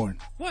you doing?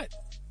 What?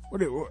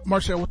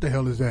 Marcel, what the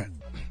hell is that?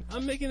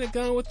 I'm making a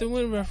Gone with the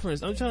Wind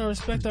reference. I'm trying to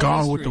respect our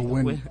Gone history. with the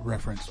Wind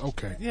reference.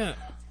 Okay. Yeah.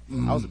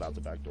 I was about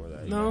to backdoor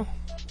that. No.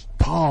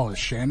 Pause,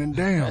 Shannon.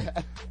 Damn.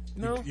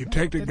 No. You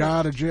take the guy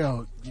out of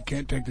jail. You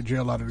can't take the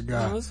jail out of the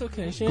guy. No, it's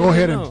okay. Shannon, Go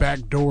ahead no. and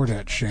backdoor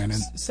that, Shannon.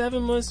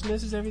 7 months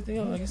misses everything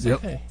else. Like it's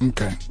Yep. okay.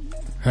 Okay.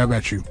 How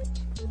about you?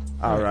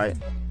 All right.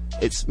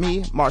 It's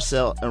me,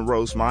 Marcel, and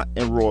Rosemont,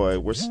 and Roy.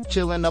 We're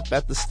chilling up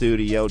at the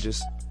studio,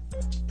 just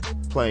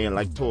playing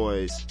like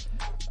toys.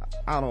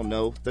 I don't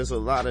know. There's a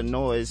lot of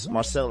noise.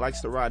 Marcel likes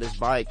to ride his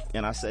bike,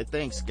 and I say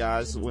thanks,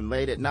 guys. When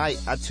late at night,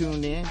 I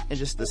tune in and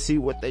just to see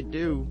what they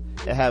do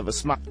and have a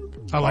smile.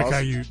 I like how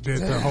you did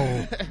the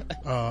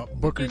whole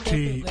Booker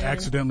T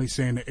accidentally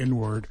saying the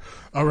N-word.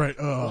 All right,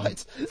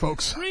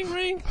 folks. Ring,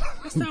 ring.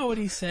 That's not what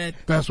he said.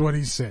 That's what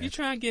he said. You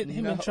try to get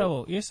him in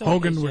trouble. You're so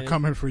Hogan, patient. we're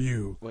coming for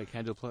you. Wait,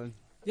 candle plug?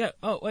 Yeah.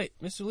 Oh, wait.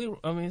 Mr.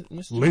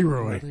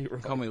 Leroy.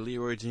 Call me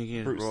Leroy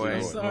Jenkins, Bruce Roy,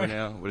 Leroy. Sorry.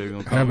 now, whatever you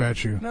want to call How me.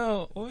 about you?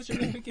 No. What was your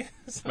name again?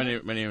 My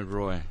name is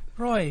Roy.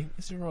 Roy.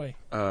 Mr. Roy.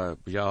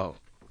 Y'all,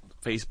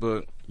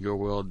 Facebook, Your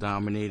World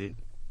Dominated.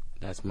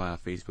 That's my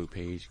Facebook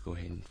page. Go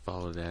ahead and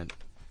follow that.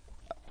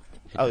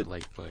 Hit the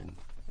like button.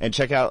 And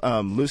check out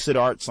Lucid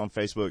Arts on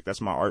Facebook.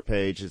 That's my art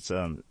page. It's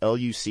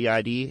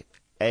LUCID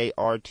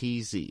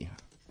ARTZ.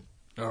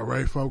 All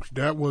right, folks.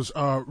 That was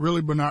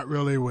Really But Not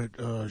Really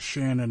with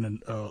Shannon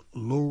and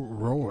Lou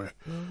Roy.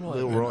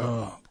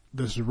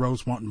 This is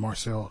Rosemont and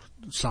Marcel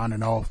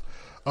signing off.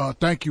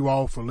 Thank you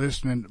all for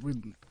listening.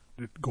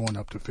 We're going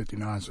up to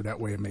 59, so that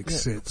way it makes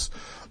sense.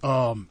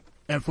 And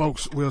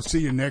folks, we'll see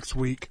you next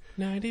week.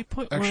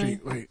 90.1. Actually,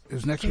 wait,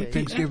 is next week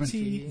Thanksgiving?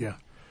 Yeah.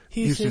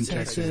 Houston,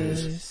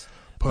 Texas.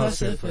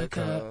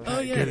 Pacifica.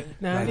 Oh, yeah.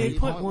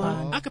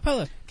 90.1.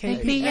 Acapella.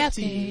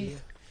 KPFT.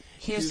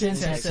 Houston,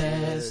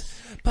 Texas.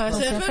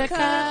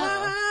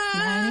 Pacifica.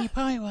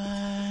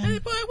 90.1.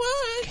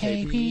 90.1.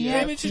 KPFT.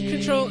 Damage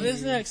Control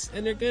is next,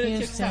 and they're going to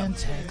kick us out.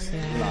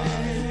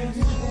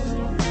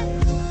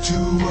 To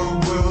a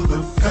world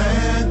of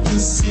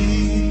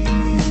fantasy.